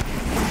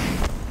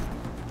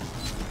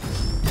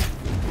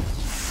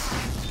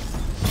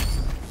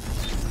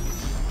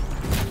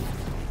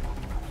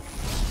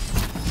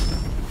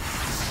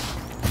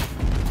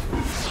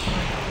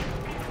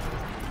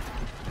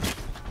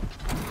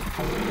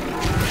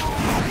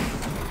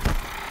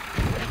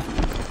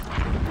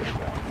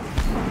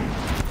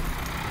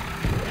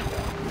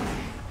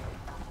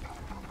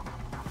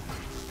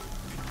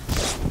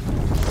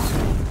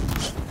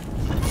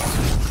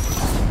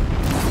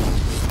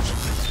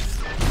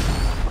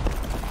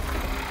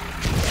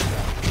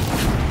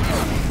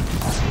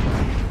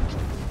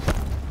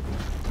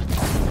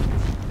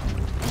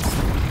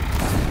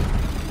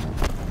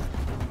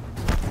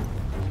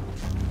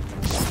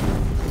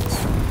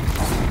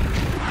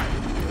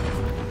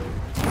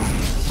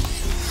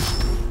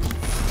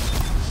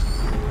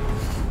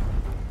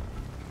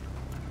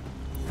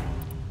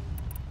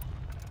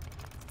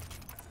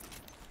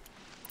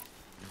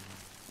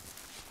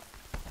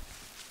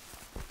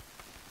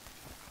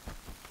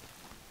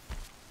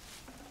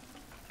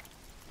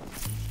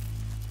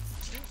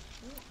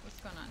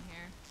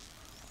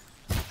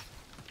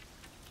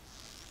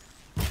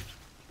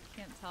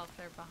 Tell if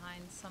they're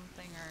behind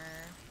something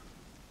or...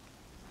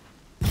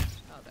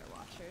 Oh, they're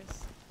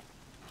watchers.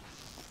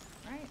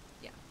 Right?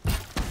 Yeah.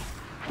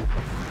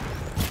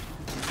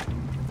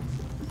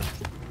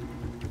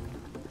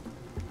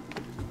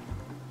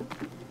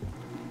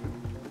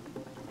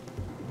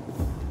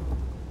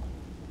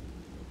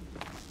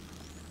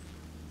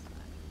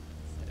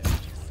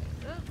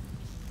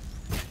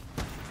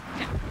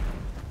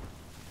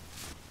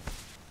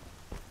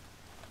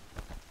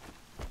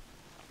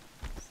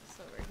 This is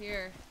over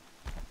here.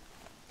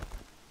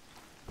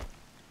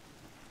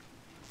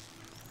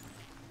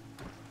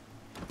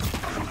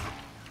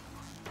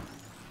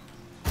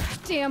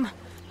 Damn.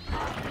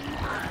 Fine.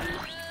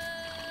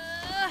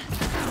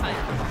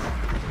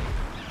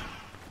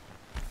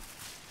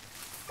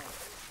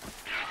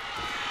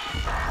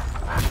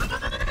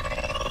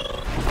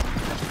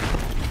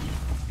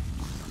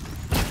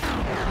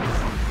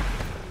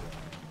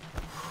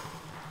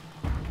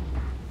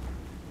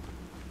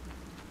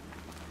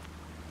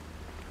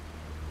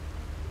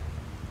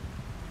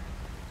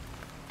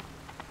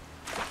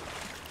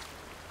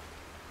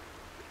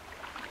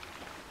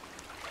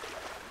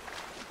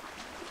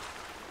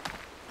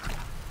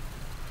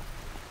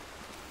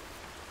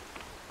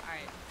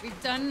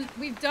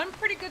 We've done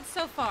pretty good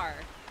so far.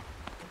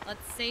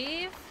 Let's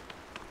save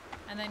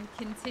and then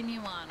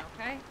continue on,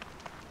 okay?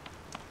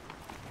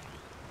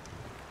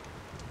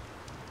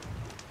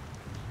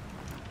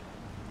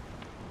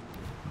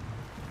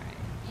 Alright.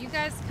 You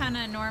guys kind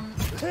of annoy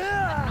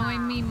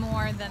me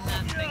more than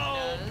that thing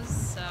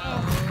does, so...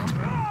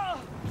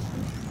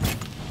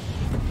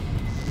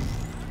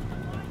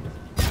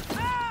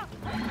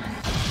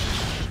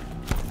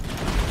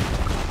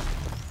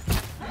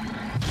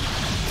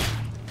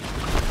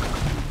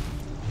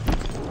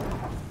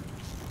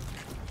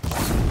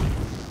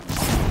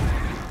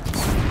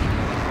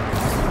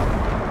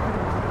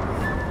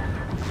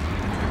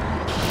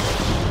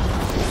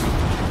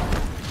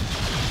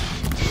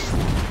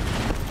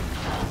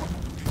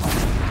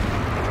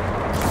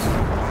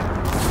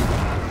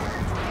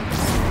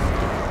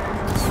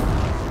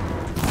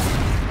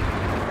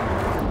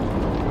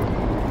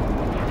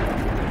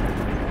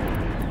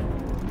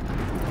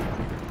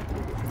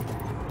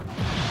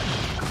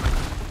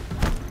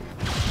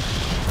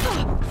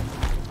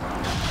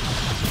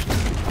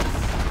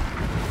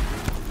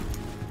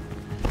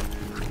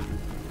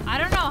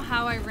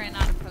 How I ran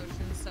out of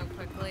potions so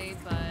quickly,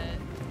 but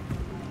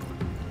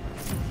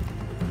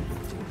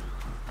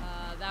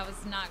that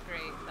was not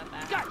great that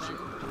happened.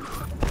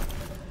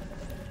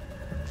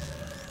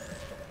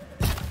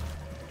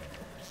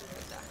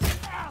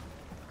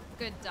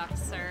 Good duck,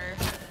 sir.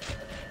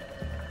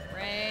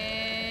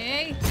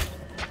 Ray!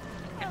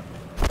 Okay.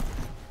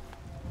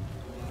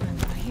 I'm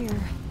not here.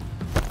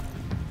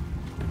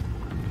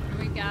 What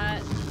do we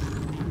got?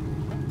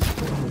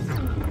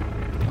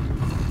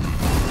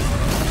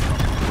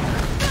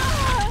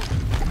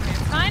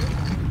 Fine.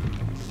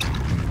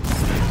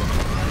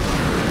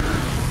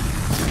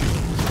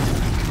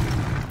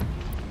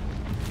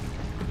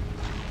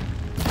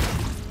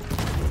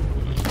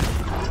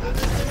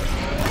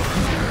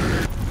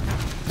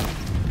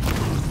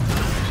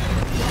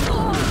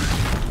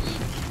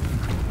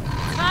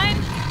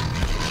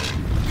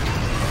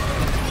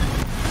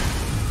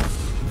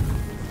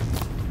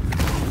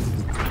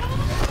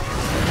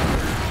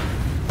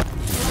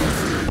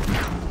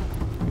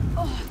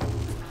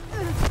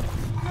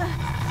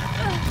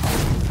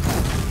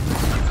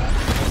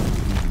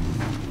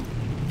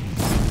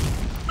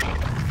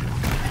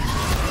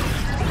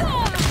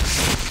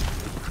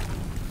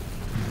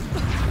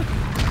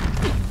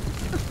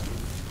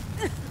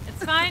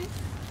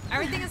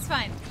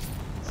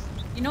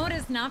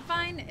 is not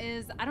fine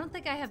is I don't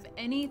think I have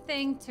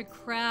anything to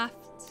craft.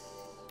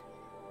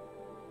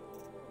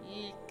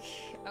 Eek.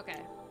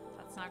 Okay,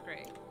 that's not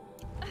great.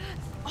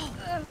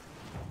 Oh.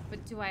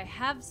 But do I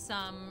have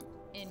some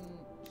in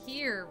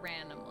here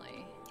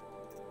randomly?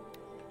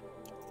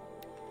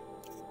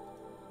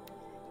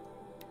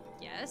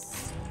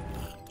 Yes.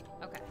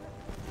 Okay.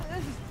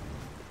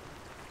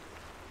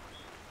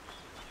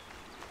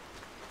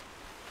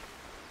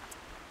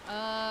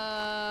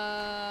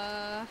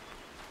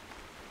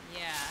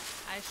 Yeah,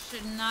 I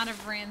should not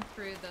have ran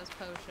through those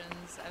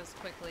potions as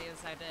quickly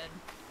as I did.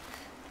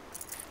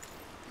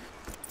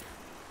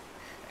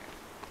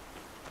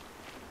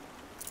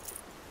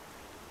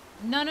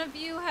 There. None of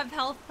you have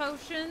health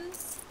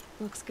potions?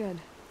 Looks good.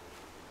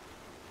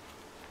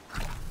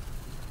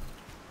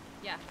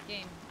 Yeah,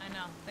 game. I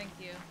know. Thank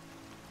you.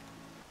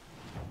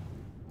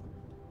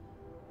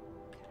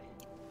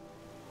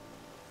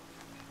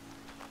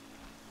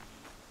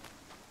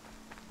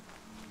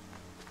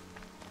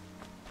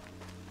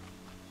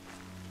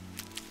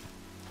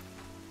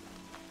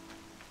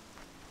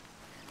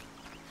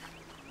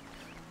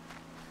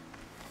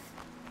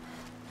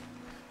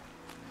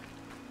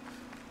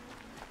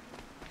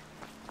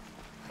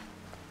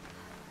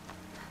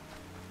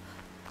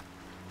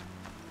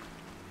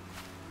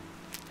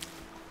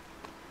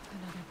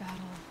 Another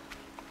battle.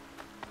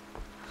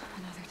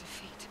 Another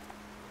defeat.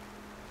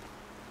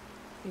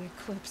 The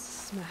eclipse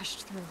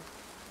smashed through.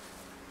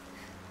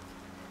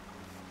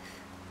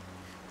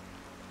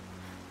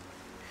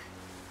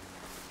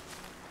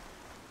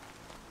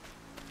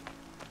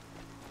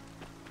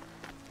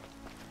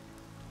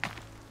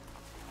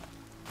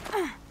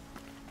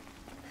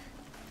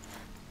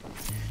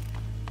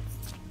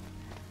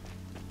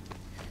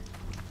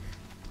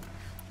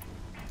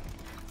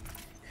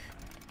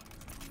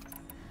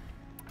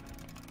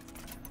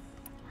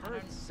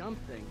 Heard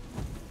something.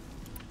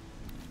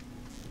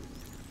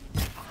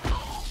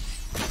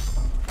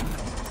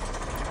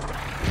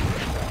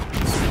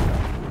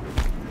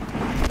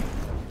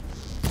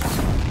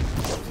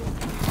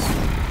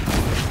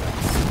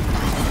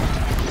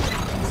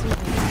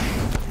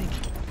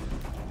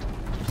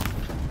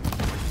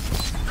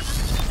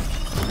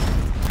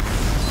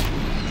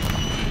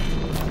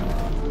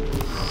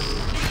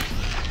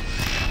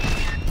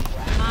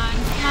 Come on,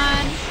 come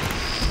on.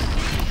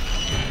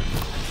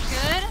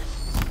 Good.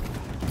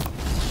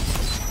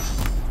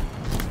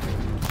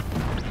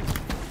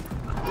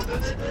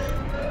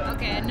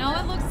 Okay, I know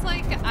it looks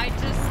like I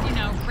just, you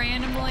know,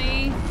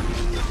 randomly...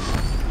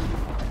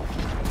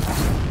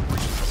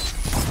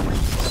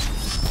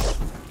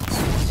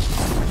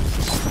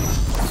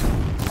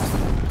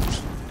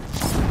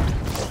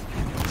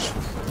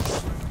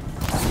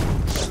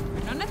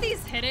 None of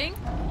these hitting?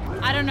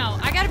 I don't know.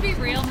 I gotta be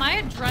real.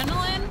 My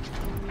adrenaline...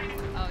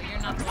 Oh,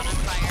 you're not the one on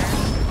fire.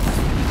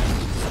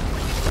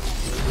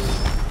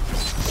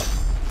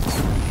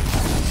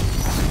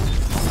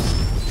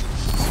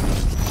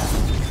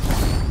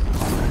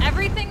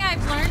 Everything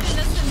I've learned in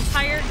this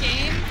entire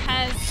game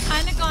has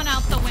kind of gone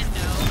out the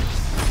window.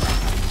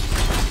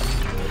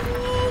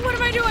 Ooh, what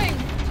am I doing?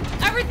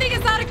 Everything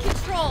is out of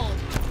control.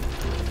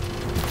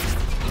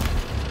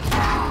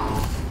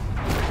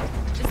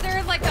 Is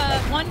there like a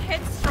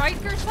one-hit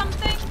strike or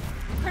something?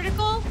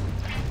 Critical?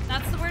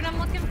 That's the word I'm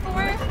looking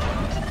for?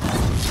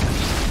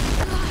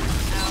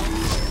 Ow.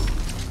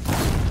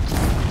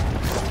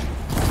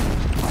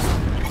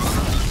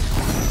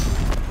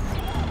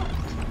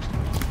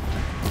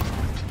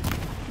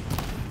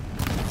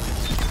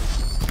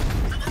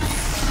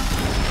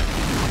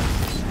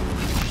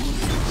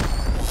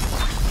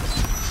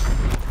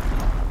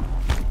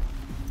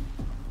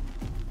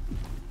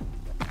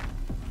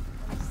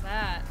 What's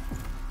that?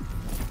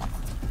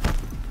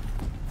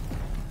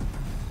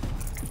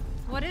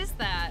 What is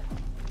that?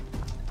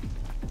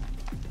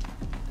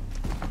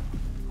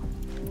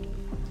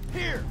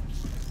 Here!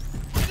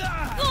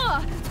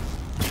 Ugh!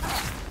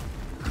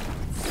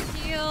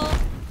 Steel.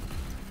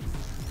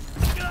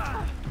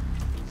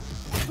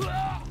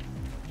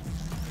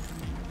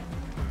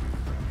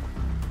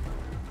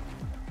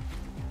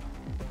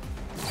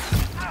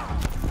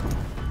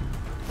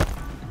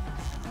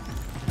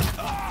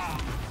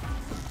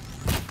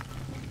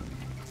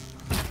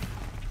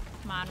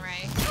 Come on,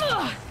 Ray.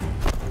 Ugh!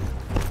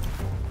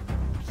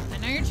 I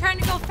know you're trying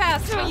to go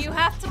fast, but you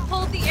have to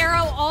pull the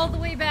arrow all the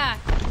way back.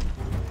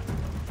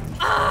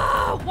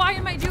 Ah! Why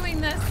am I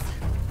doing this?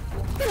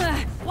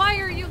 Ugh, why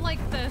are you like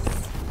this?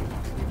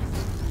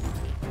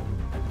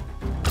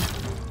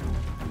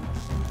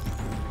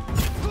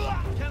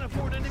 Can't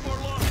afford any more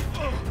loss.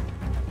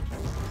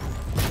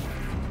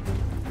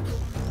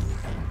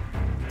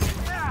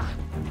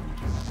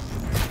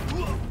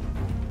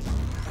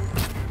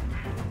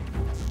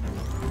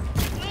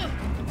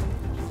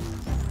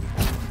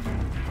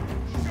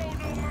 Show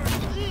no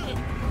mercy.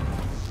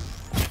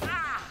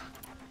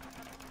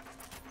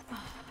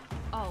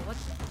 Oh,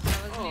 what's...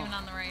 I wasn't even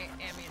on the right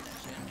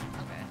ammunition.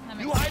 Okay, that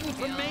makes You hiding sense.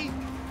 from me?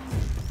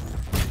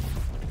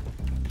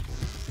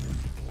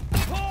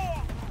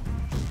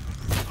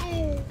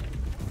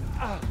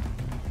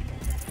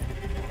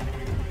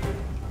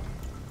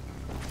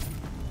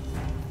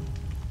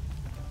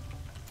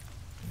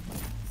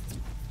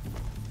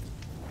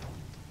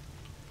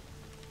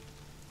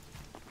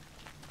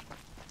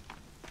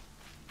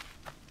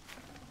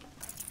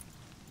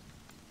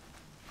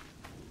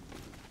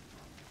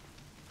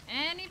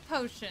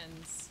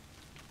 potions?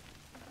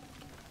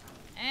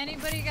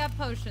 Anybody got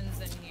potions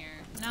in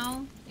here?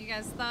 No? You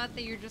guys thought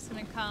that you're just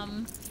gonna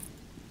come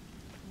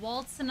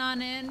waltzing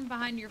on in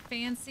behind your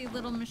fancy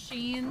little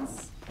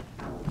machines?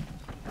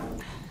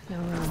 No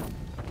room.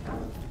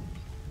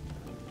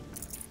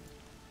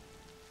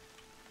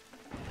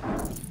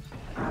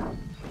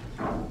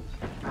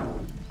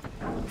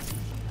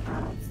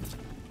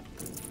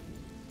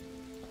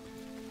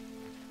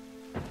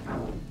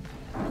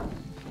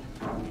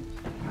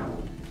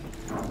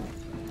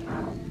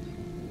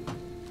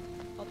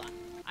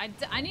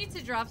 I need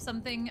to drop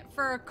something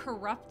for a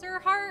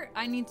corruptor heart.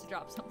 I need to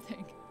drop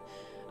something.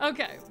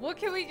 Okay, what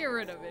can we get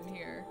rid of in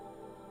here?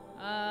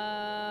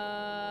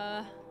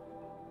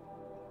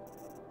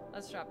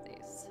 Let's drop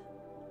these.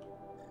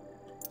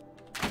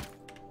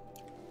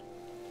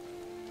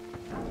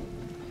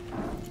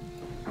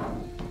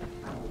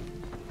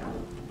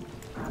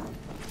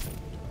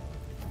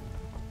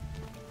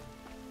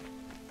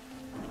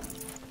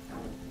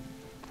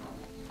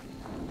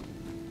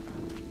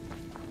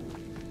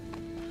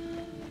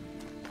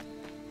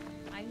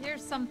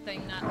 Here's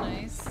something not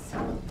nice.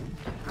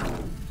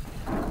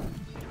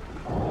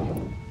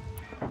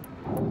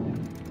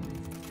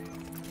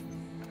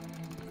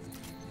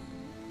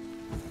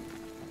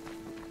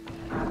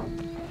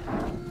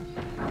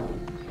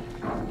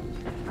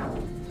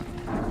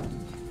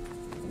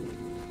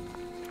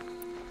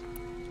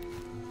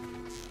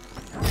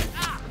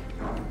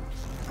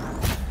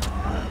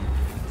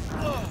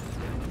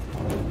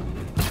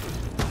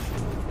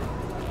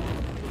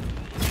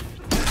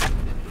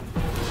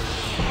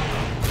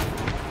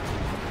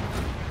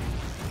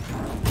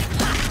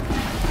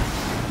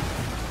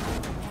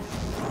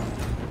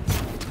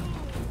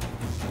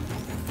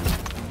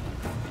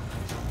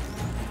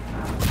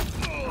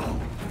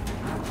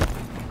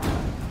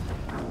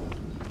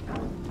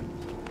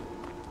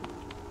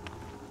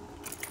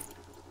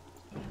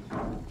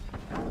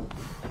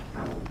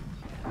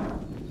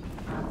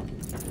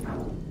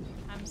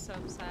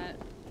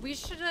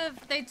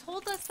 They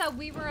told us that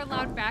we were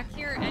allowed back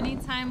here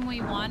anytime we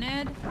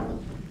wanted,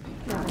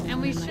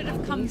 and we should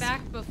have come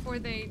back before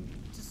they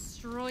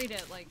destroyed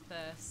it like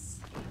this.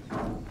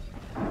 More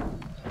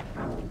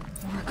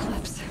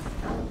eclipse.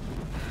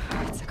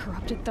 It's a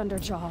corrupted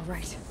Thunderjaw, all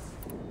right.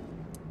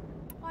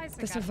 Why is it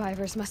the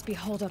survivors must be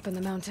holed up in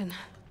the mountain.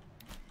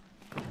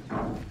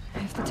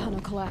 If the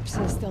tunnel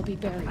collapses, they'll be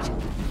buried.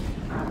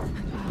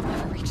 And I'll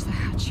never reach the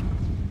hatch.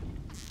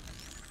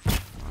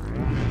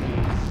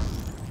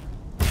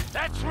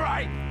 That's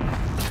right!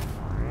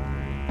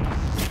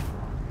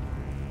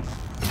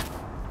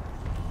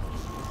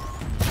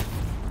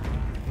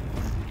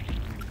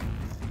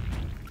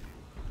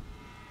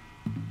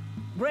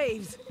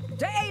 Braves,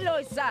 to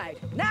Aloy's side,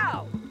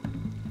 now!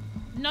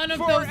 None of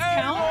those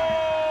count?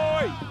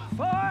 Aloy!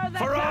 For the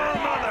For our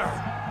mother!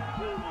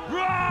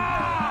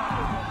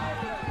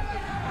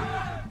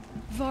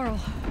 Varl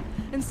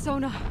and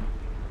Sona,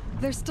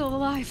 they're still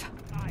alive.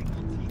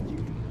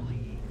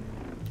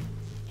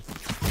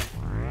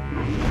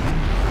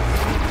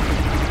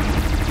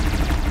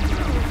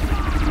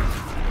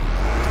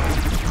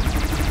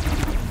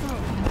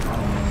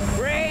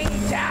 Bring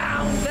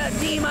down the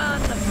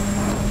demon!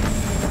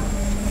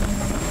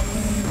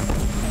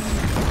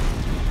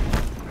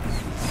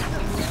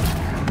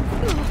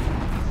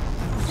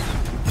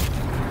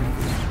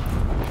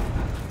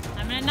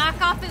 I'm gonna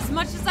knock off as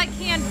much as I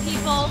can,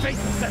 people.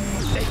 Faithless and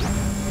forsaken!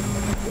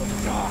 You'll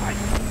die!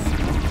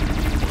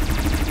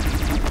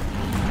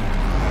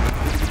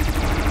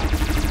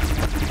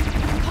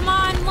 Come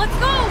on, let's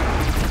go!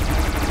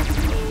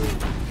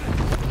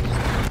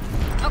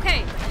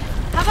 Okay,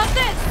 how about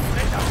this?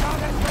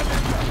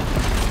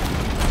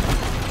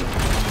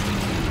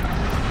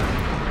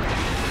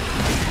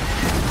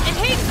 It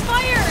hates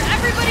fire!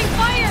 Everybody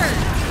fire!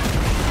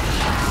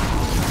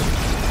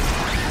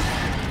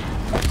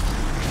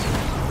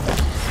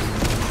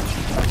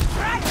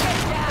 Track it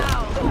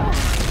down!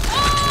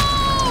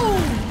 Oh!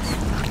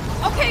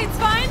 Okay, it's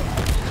fine.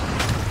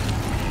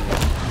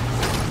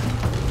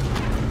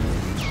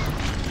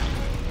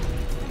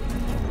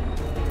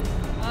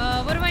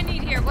 What do I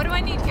need here? What do I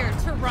need here?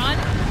 To run?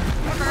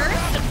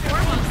 First and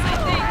foremost, I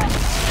think.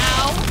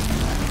 Ow.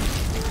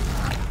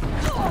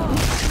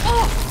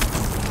 Oh!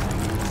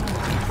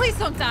 Please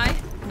don't die.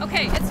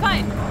 Okay, it's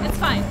fine. It's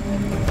fine.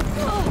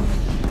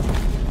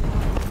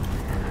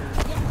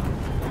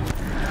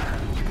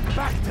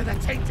 Back to the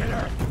tainted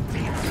earth!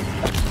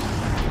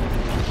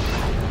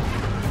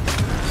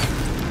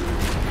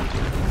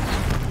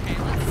 Okay,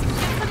 let's get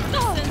some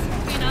distance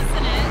between us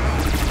and it.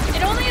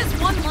 It only has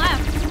one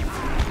left.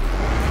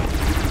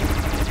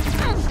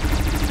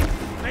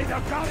 May the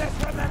goddess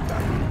remember!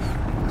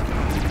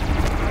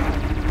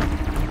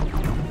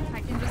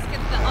 I can just get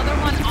the other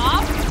one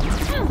off.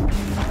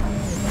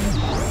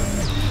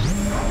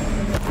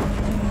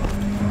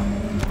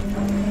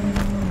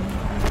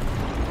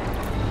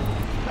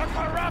 The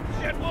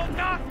corruption will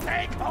not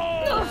take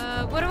hold!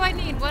 What do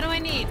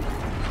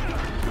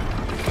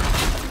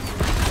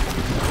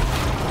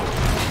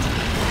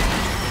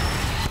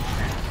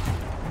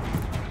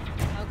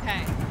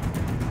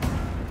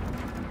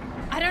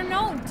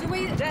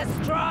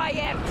Destroy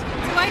it!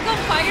 Do I go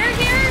fire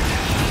here?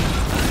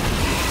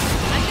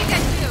 I think I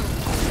do.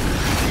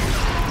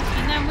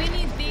 And then we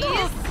need these.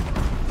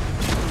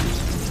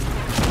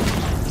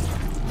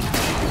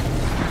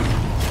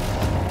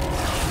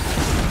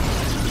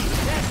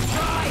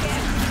 Destroy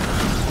it!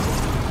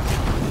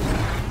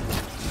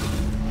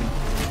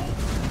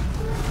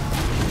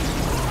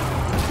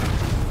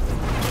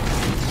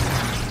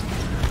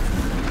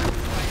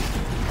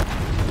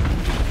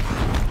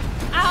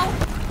 Ow!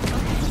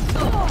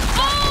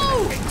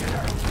 Oh!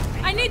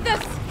 I need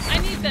this. I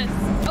need this.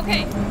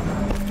 Okay.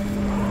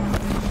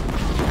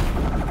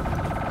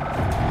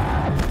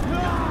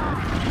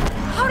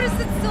 How does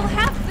it still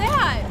have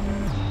that?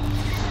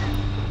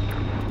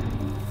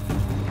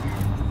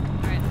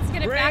 Alright, let's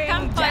get it back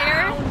on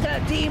fire. Bring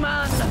down the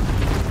demon!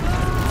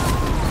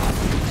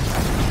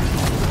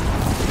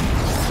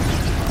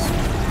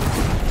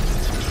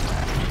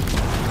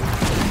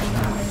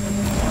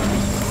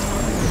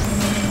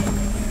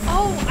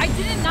 Oh, I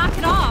didn't knock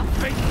it off.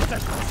 Faith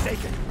that's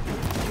forsaken.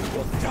 You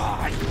will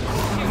die.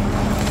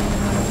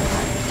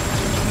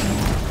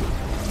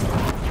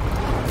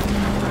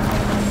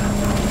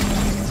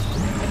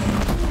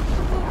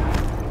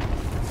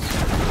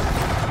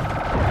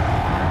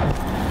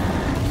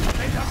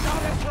 May the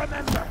goddess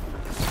remember.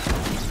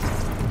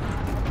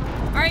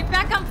 Alright,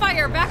 back on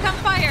fire, back on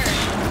fire.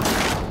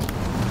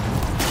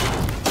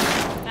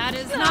 That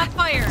is not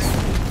fire.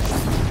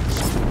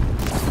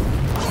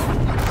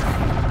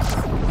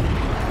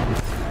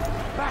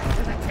 Back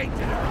to the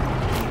tainted earth.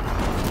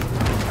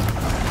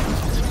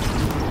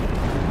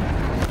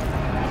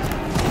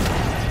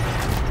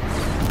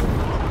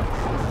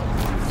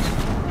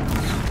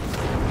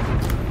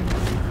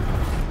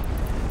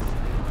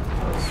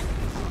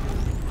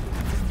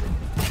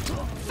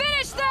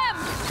 Finish them!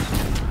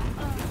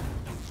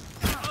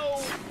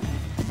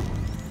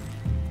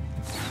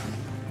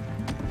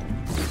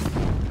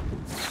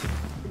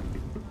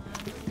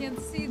 Can't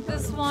see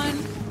this one.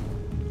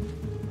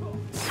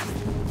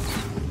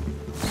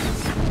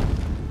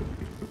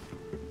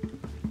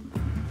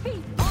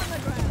 Feet on the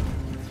ground!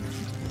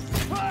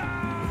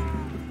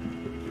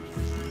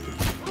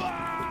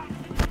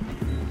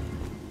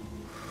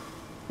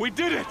 We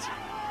did it!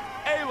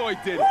 Aloy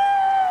did it!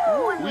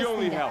 We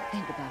only helped.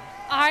 Think about it.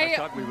 I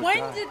thought we would When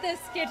die. did this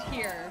get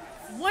here?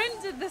 When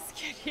did this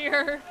get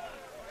here?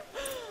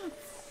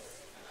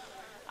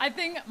 I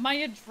think my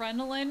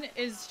adrenaline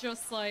is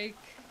just like...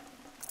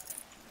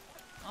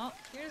 Oh,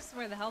 here's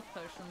where the health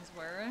potions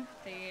were.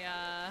 The,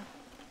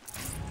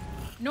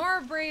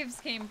 NORA Braves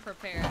came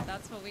prepared.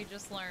 That's what we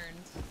just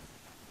learned.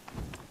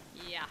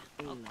 Yeah.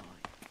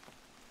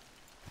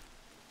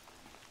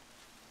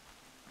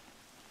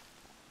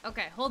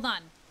 Okay, hold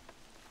on.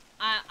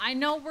 I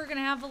know we're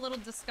gonna have a little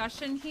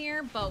discussion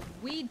here, but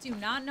we do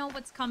not know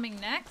what's coming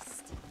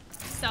next.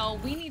 So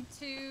we need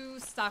to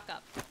stock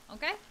up,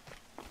 okay?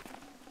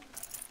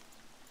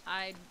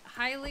 I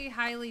highly,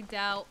 highly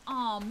doubt.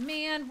 Oh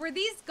man, were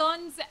these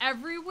guns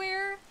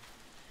everywhere?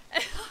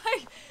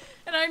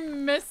 And I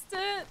missed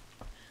it?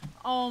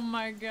 Oh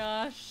my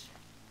gosh.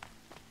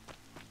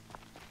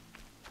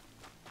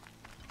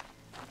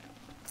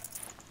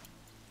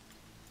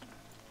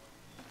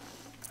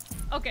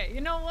 Okay, you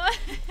know what?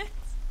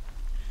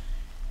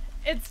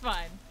 It's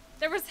fine.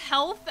 There was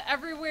health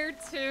everywhere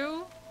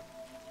too.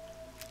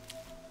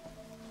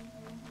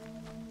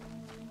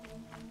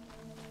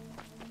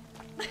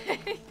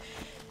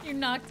 You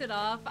knocked it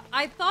off.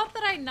 I thought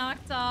that I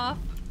knocked off...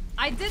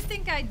 I did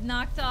think I'd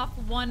knocked off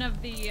one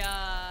of the,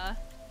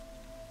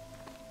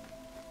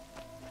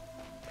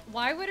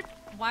 Why would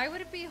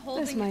it be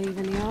holding... This might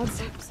even the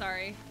odds. Oops,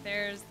 sorry.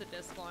 There's the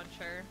disc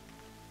launcher.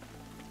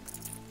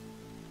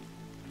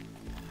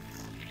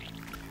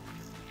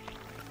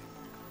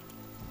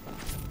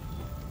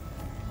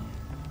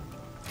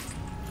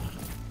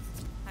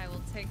 I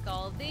will take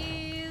all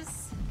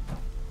these.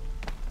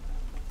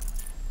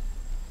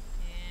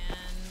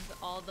 And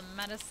all the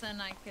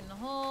medicine I can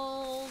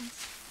hold.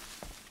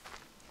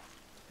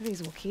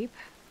 These will keep.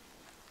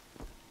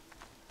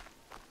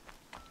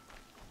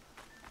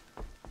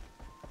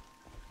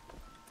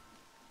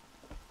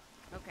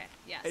 Okay,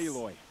 yes.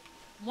 Aloy,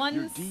 Once...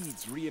 your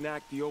deeds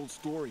reenact the old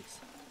stories.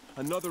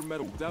 Another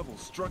metal devil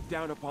struck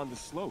down upon the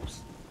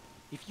slopes.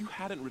 If you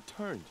hadn't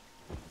returned,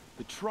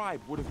 the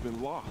tribe would have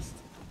been lost.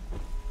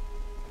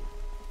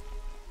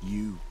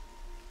 You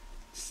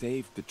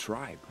saved the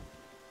tribe.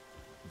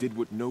 Did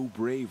what no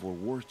brave or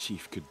war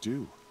chief could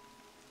do.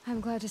 I'm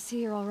glad to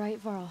see you're all right,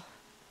 Varl.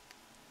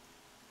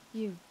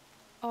 You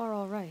are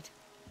all right.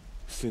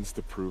 Since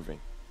the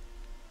proving.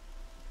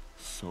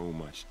 So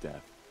much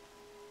death.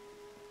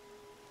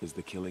 Is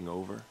the killing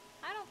over?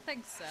 I don't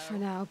think so. For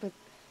now, but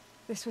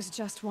this was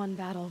just one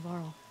battle,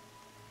 Varl.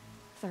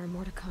 There are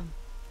more to come.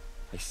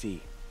 I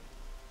see.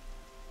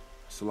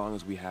 So long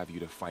as we have you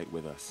to fight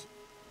with us,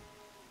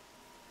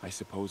 I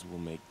suppose we'll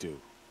make do.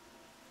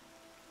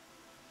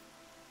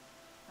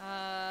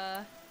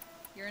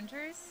 Your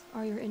injuries?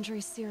 Are your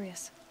injuries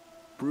serious?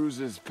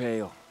 Bruises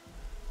pale.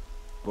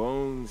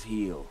 Bones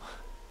heal.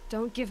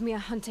 Don't give me a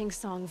hunting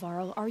song,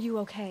 Varl. Are you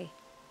okay?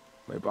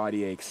 My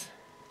body aches,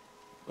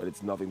 but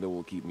it's nothing that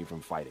will keep me from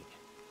fighting.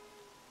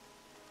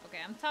 Okay,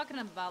 I'm talking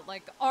about,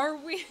 like, are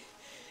we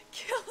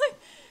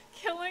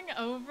killing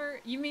over?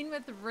 You mean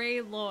with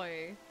Ray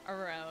Loy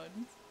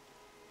around?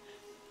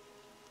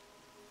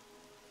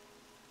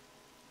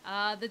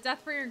 The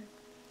Deathbringer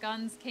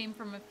guns came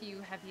from a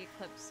few heavy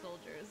Eclipse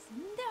soldiers.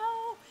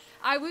 No!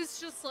 I was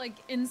just, like,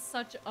 in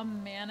such a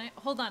manic...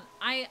 Hold on,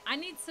 I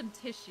need some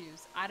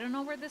tissues. I don't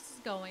know where this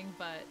is going,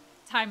 but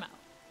time out.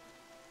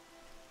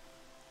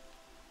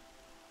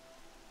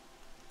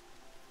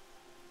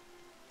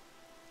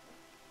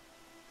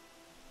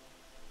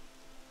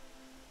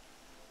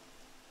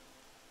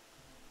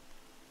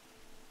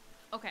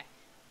 Okay.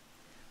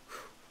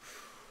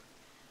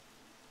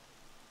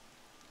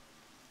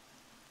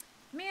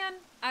 Man,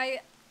 I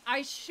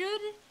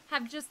should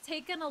have just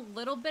taken a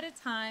little bit of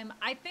time.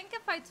 I think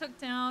if I took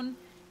down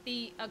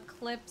the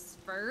Eclipse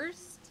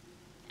first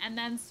and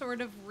then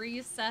sort of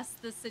reassess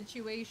the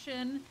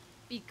situation,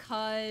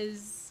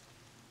 because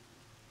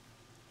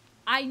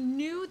I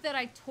knew that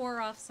I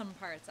tore off some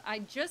parts. I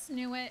just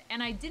knew it,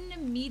 and I didn't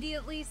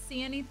immediately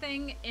see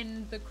anything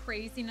in the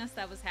craziness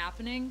that was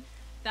happening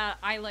that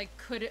I, like,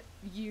 could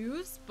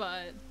use,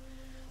 but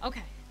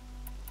okay.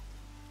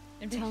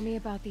 Tell me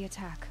about the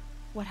attack.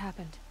 What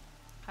happened?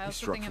 I also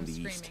struck think from I'm the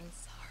screaming. east.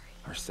 Sorry.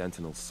 Our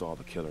sentinels saw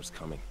the killers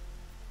coming.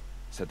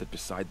 Said that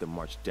beside them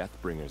marched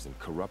Deathbringers and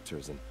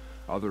Corruptors and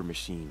other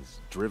machines,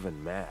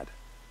 driven mad.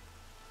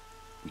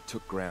 We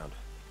took ground,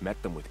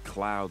 met them with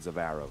clouds of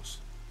arrows.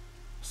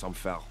 Some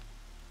fell,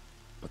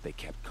 but they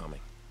kept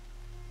coming.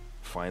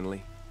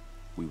 Finally,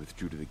 we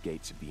withdrew to the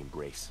gates of the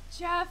Embrace.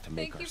 Jeff, to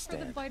make thank you our for the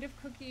stand. bite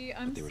of cookie.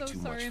 I'm they were so too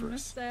sorry much I for us.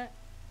 missed that.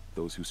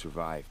 Those who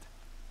survived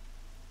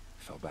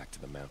fell back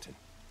to the mountain.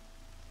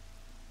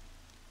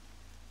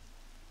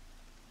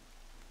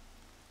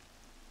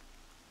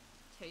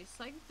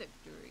 Tastes like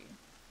victory.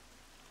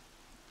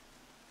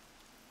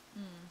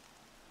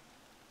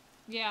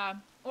 Yeah,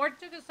 or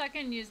took a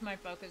second and used my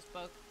focus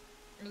book.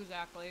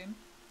 Exactly.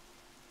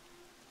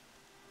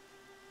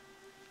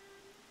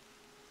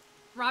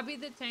 Robbie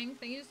the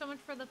Tank, thank you so much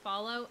for the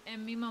follow.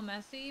 And Mimo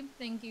Messi,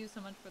 thank you so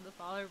much for the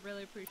follow. I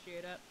really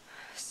appreciate it.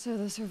 So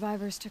the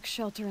survivors took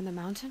shelter in the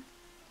mountain?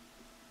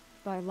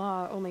 By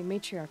law, only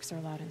matriarchs are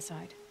allowed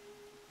inside.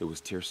 It was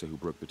Tirsa who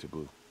broke the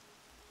taboo.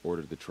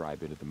 Ordered the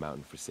tribe into the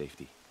mountain for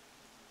safety.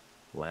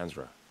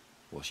 Lansra,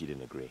 well, she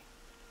didn't agree.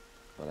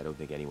 But I don't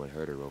think anyone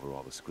heard her over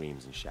all the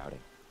screams and shouting.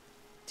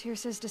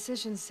 Tirsa's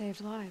decision saved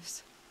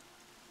lives.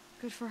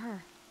 Good for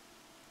her.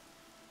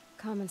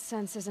 Common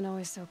sense isn't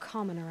always so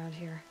common around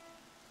here.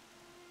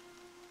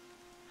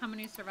 How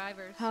many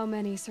survivors? How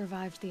many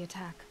survived the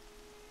attack?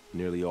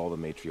 Nearly all the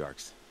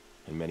matriarchs,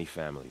 and many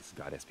families,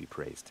 goddess be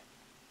praised.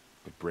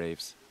 But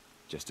braves,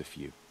 just a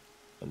few,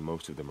 and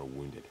most of them are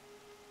wounded.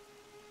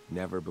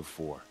 Never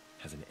before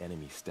has an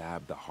enemy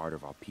stabbed the heart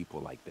of our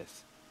people like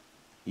this.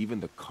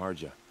 Even the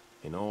Karja,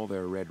 in all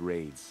their red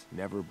raids,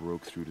 never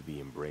broke through to the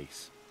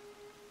Embrace.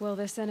 Well,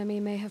 this enemy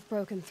may have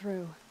broken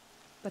through,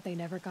 but they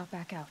never got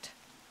back out.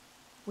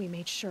 We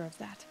made sure of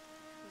that.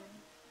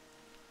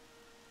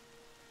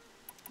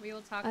 We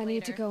will talk I later.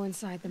 need to go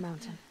inside the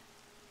mountain.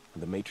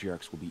 The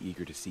matriarchs will be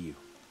eager to see you.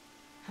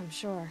 I'm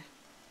sure,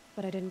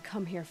 but I didn't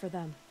come here for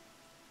them.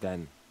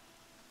 Then,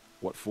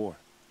 what for?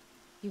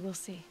 You will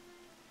see.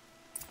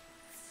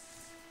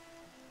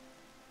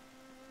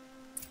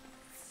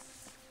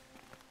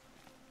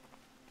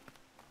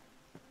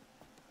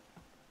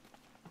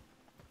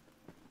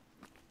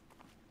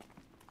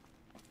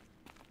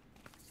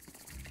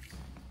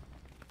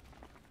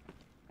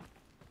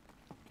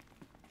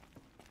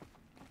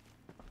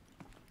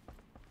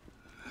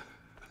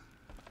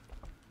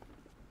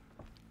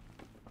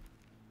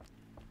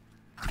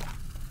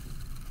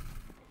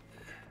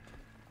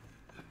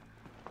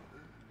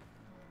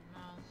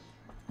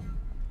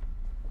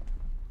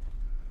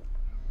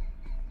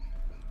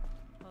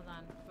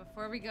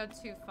 Before we go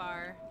too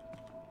far.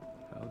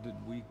 How did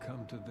we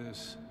come to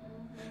this?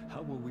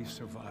 How will we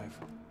survive?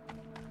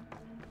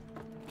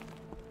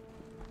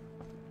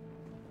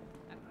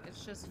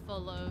 It's just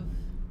full of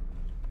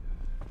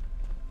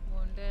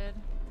wounded.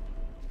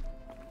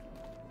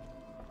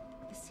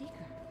 The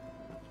Seeker.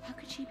 How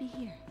could she be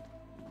here?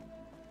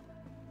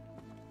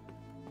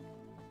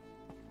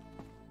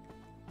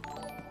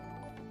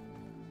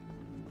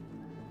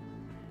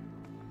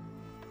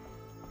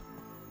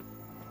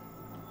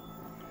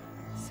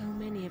 So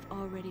many have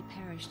already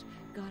perished.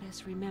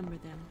 Goddess, remember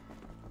them.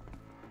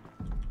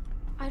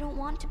 I don't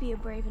want to be a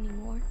brave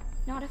anymore.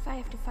 Not if I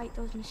have to fight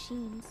those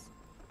machines.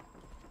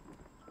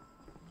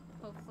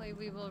 Hopefully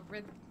we will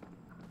rid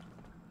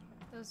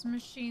those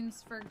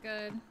machines for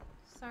good.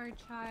 Sorry,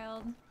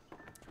 child.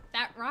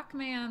 That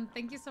Rockman,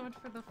 thank you so much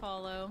for the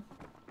follow.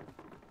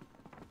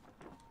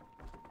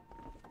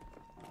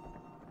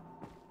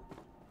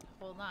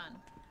 Hold on.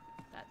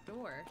 That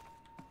door.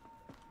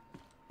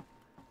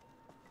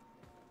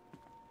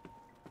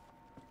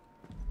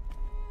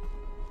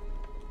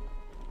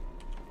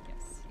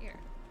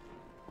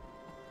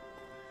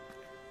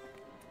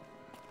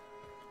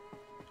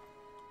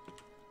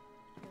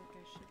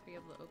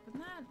 able to open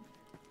that?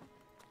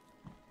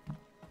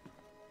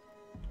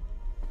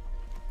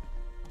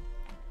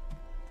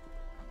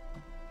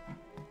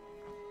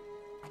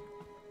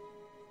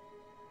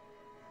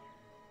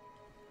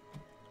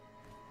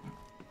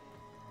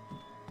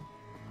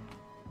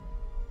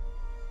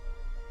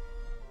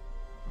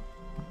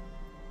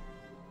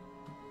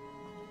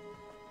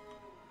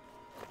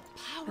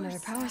 Another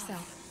power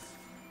cell.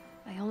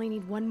 I only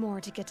need one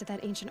more to get to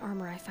that ancient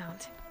armor I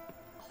found.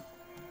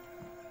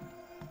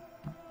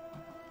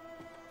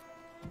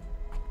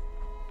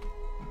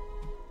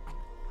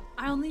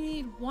 I only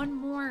need one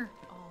more.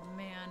 Oh,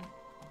 man.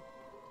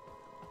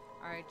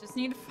 Alright, just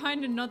need to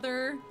find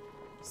another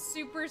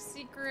super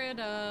secret,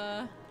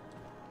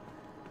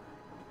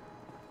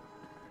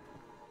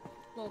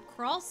 little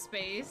crawl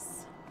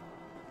space.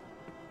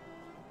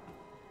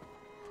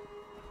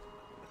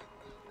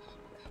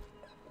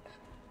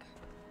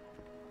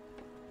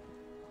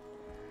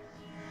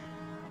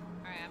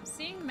 Alright, I'm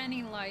seeing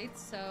many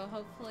lights, so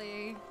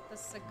hopefully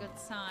this is a good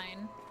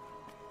sign.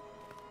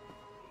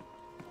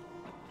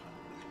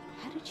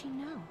 How did she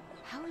know?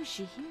 How is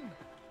she here?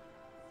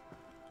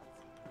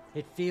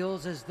 It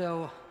feels as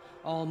though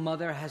All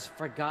Mother has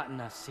forgotten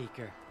us,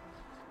 Seeker.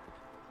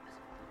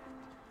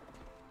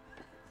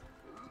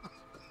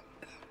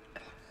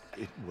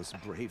 It was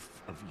brave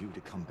of you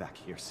to come back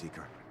here,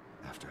 Seeker,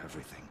 after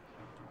everything.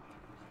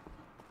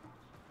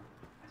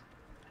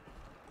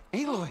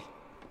 Aloy!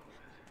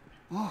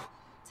 Oh,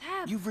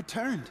 Teb! you've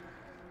returned!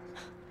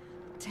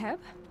 Teb?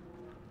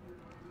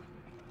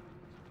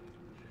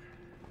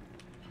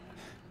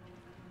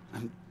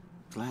 I'm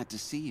glad to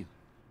see you.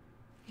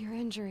 Your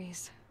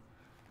injuries.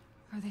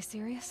 Are they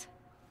serious?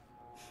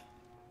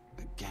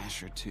 A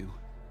gash or two.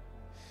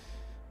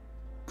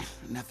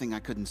 Nothing I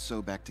couldn't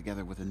sew back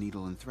together with a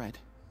needle and thread.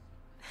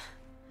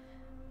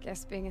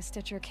 Guess being a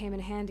stitcher came in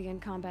handy in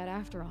combat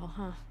after all,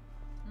 huh?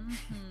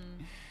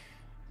 Mm-hmm.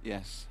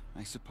 Yes,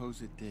 I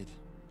suppose it did.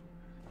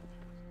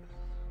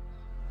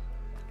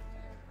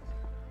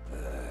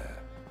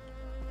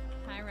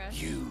 Hi,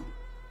 Rush. You.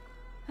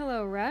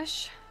 Hello,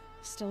 Rush.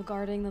 Still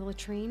guarding the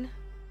latrine?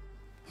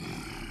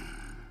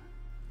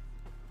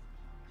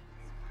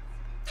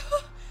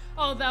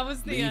 Oh, that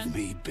was the end.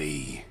 Leave me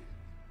be.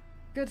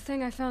 Good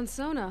thing I found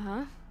Sona,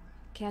 huh?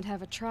 Can't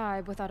have a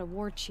tribe without a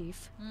war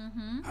chief.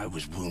 Mm-hmm. I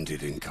was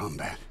wounded in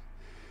combat.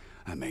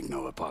 I make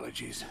no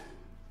apologies.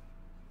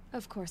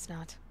 Of course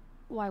not.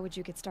 Why would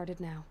you get started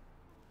now?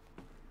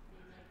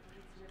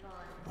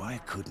 Why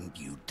couldn't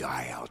you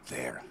die out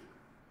there?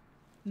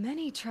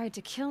 Many tried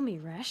to kill me,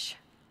 Resh.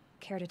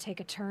 Care to take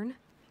a turn?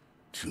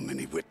 Too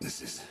many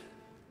witnesses.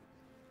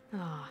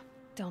 Ah,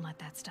 don't let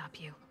that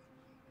stop you.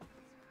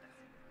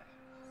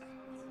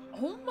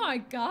 Oh my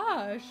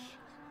gosh.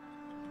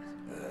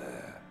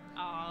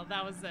 Oh,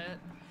 that was it.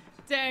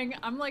 Dang,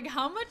 I'm like,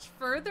 how much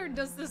further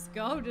does this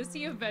go? Does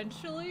he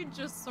eventually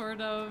just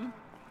sort of...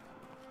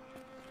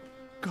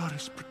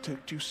 Goddess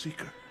protect you,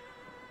 Seeker.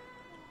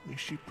 May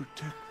she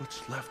protect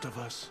what's left of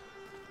us.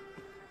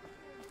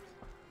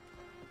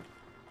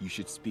 You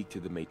should speak to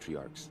the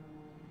matriarchs.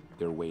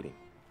 They're waiting.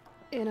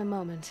 In a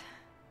moment.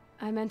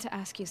 I meant to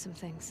ask you some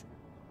things.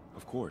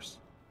 Of course.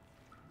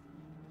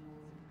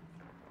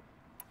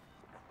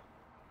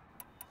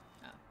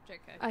 Oh, JK.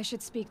 I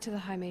should speak to the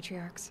High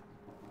Matriarchs.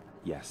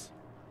 Yes,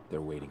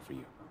 they're waiting for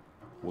you.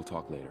 We'll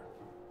talk later.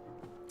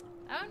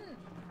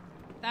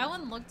 That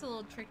one looked a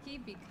little tricky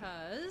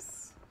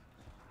because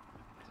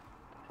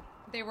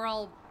they were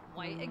all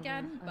white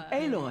again, but...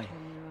 Aloy!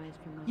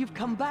 You've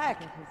come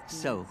back!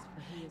 So,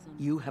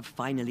 you have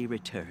finally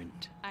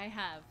returned. I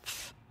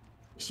have.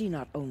 She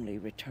not only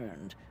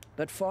returned,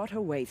 but fought her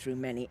way through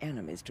many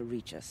enemies to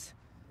reach us.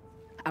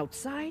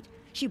 Outside,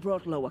 she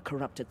brought low a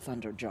corrupted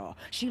Thunderjaw.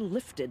 She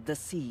lifted the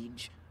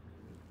siege.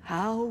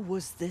 How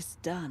was this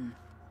done?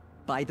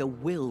 By the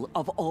will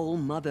of All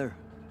Mother.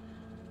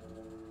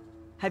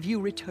 Have you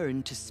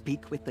returned to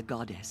speak with the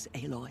goddess,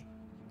 Aloy?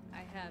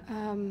 I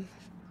have.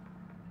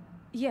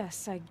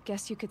 Yes, I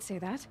guess you could say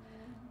that.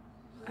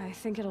 I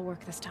think it'll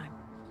work this time.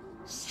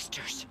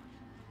 Sisters,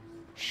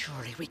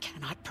 surely we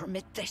cannot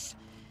permit this.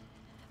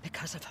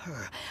 Because of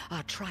her,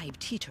 our tribe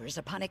teeters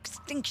upon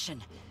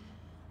extinction.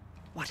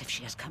 What if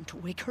she has come to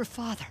wake her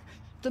father,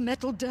 the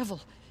Metal Devil?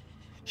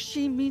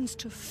 She means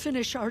to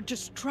finish our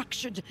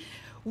destruction.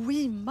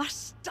 We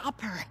must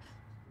stop her.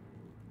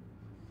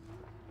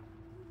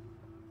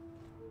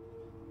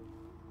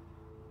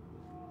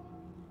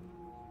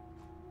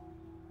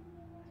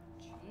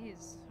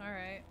 Jeez,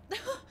 alright.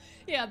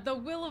 Yeah, the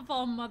will of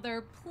All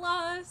Mother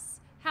plus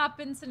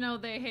happen to know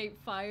they hate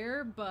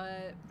fire,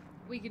 but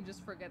we can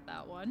just forget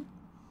that one.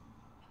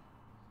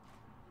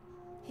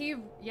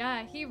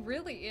 Yeah, he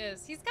really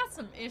is. He's got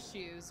some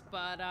issues,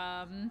 but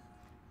I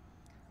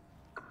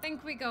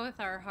think we go with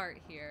our heart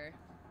here.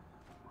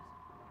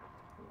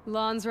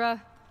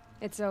 Lansra,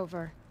 it's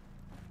over.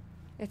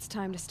 It's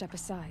time to step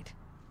aside.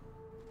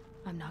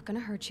 I'm not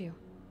gonna hurt you.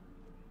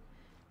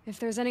 If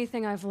there's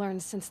anything I've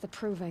learned since the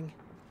Proving,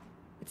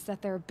 it's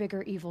that there are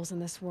bigger evils in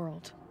this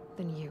world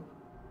than you.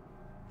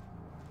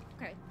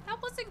 Okay,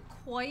 that wasn't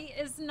quite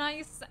as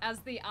nice as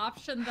the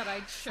option that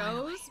I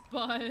chose,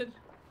 but...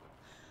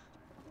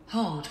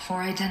 Hold for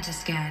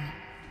identiscan.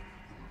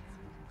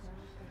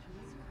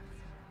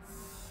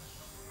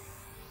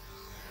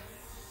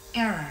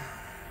 Error.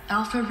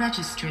 Alpha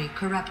registry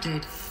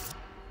corrupted.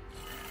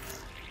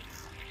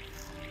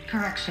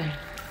 Correction.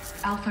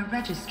 Alpha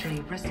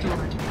registry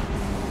restored.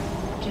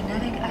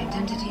 Genetic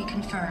identity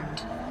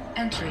confirmed.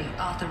 Entry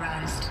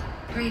authorized.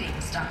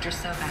 Greetings, Dr.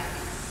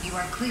 Sobek. You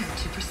are clear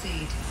to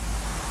proceed.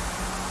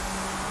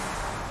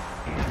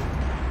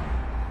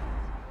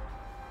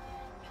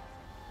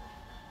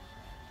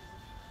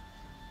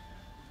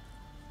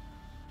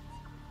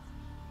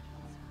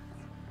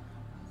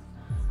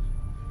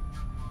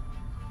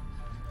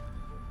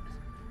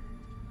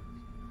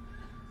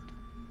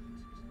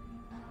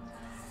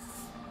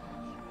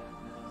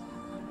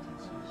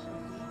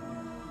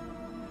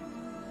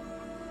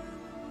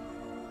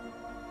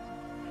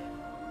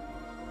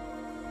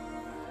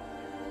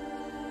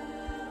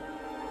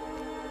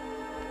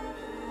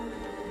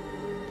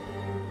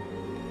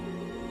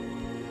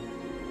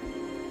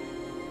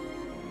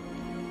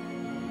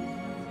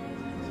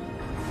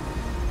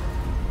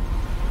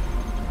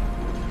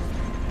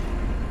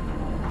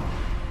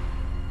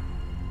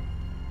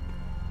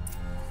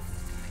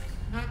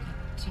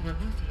 To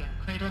Remuthia,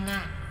 Cradle 9,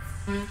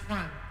 Route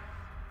 1.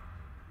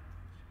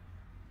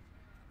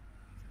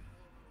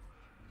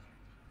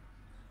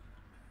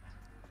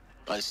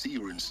 I see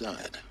you're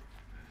inside.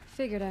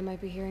 Figured I might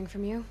be hearing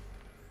from you.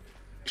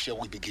 Shall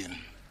we begin?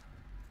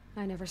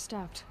 I never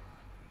stopped.